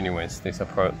 $1,000, but anyways, these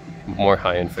are more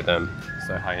high end for them.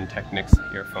 So high end Technics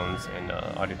earphones and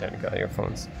Audio Technica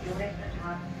earphones.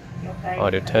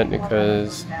 Audio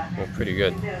Technicas are pretty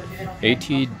good.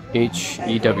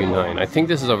 ATH-EW9. I think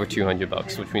this is over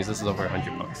 $200, which means this is over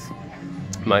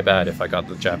 $100. My bad if I got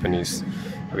the Japanese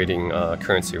reading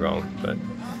currency wrong.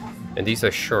 And these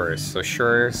are Shure's. So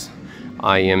Shure's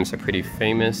IEMs are pretty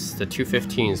famous. The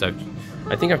 215s,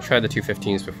 I think I've tried the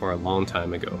 215s before a long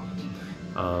time ago.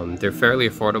 They're fairly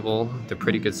affordable. They're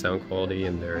pretty good sound quality,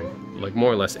 and they're like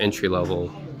more or less entry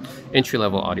level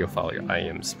audiophile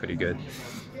IEMs. Pretty good.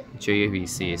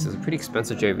 JVC. So, is it pretty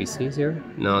expensive JVCs here?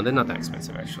 No, they're not that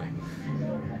expensive actually.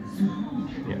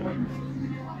 Yeah.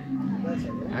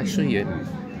 Actually,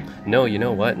 no. You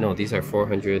know what? No, these are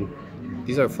 400.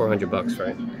 These are $400,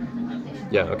 right?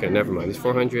 Yeah. Okay. Never mind. It's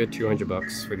 400,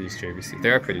 $200 for these JVC. They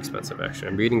are pretty expensive actually.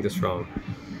 I'm reading this wrong.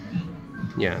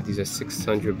 Yeah, these are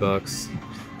 $600.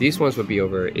 These ones would be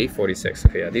over $846.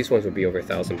 Okay, yeah, these ones would be over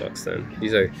 $1,000 then.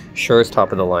 These are Shure's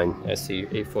top of the line SC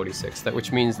 846.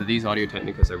 Which means that these Audio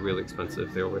Technicas are really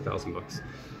expensive. They're over $1,000.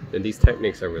 And these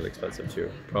Technics are really expensive too.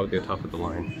 Probably the top of the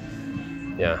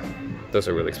line. Yeah, those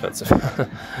are really expensive.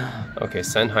 Okay,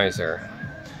 Sennheiser.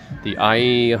 The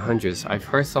i100s. I've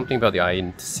heard something about the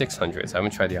i600s. I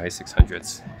haven't tried the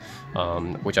i600s,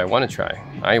 which I want to try.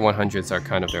 i100s are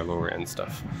kind of their lower end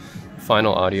stuff.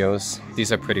 Final Audios.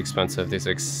 These are pretty expensive. These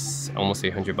are almost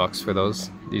 $800 for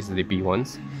those. These are the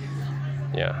B1s.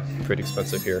 Yeah, pretty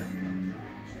expensive here.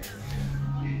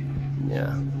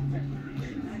 Yeah.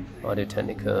 Audio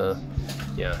Technica.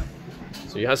 Yeah.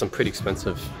 So you have some pretty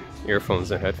expensive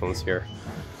earphones and headphones here.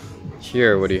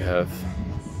 Here, what do you have?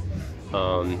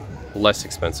 Less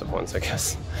expensive ones, I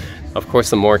guess. Of course,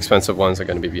 the more expensive ones are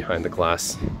going to be behind the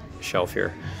glass shelf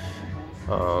here.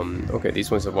 Okay,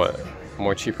 these ones are what?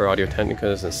 More cheaper Audio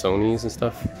Technicas and Sonys and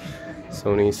stuff.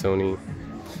 Sony.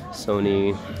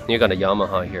 You got a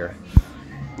Yamaha here.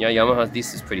 Yeah, Yamaha.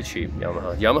 This is pretty cheap.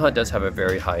 Yamaha does have a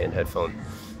very high-end headphone,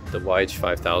 the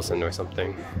YH5000 or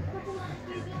something.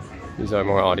 These are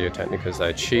more Audio Technicas that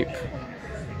are cheap.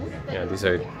 Yeah,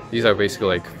 these are basically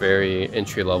like very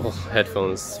entry-level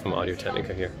headphones from Audio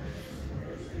Technica here.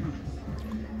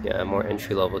 Yeah, more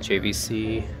entry-level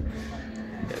JVC.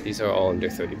 Yeah, these are all under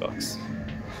 $30.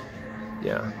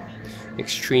 Yeah,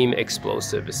 Extreme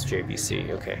Explosive is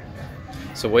JVC. Okay,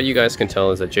 so what you guys can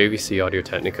tell is that JVC, Audio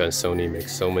Technica, and Sony make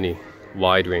so many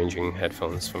wide-ranging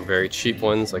headphones, from very cheap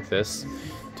ones like this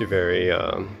to very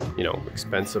you know,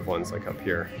 expensive ones like up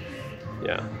here.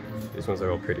 Yeah, these ones are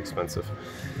all pretty expensive.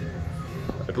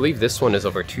 I believe this one is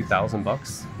over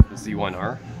 $2,000, the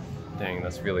Z1R. Dang,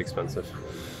 that's really expensive.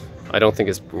 I don't think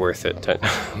it's worth it.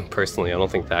 Personally, I don't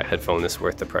think that headphone is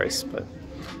worth the price. But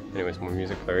anyways, more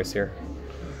music players here.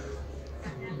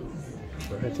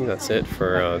 I think that's it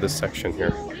for this section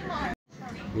here.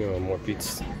 You know, more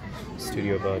Beats,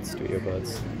 Studio Buds,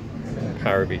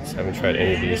 Power Beats. I haven't tried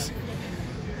any of these.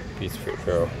 Beats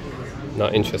Pro.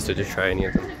 Not interested to try any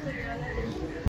of them.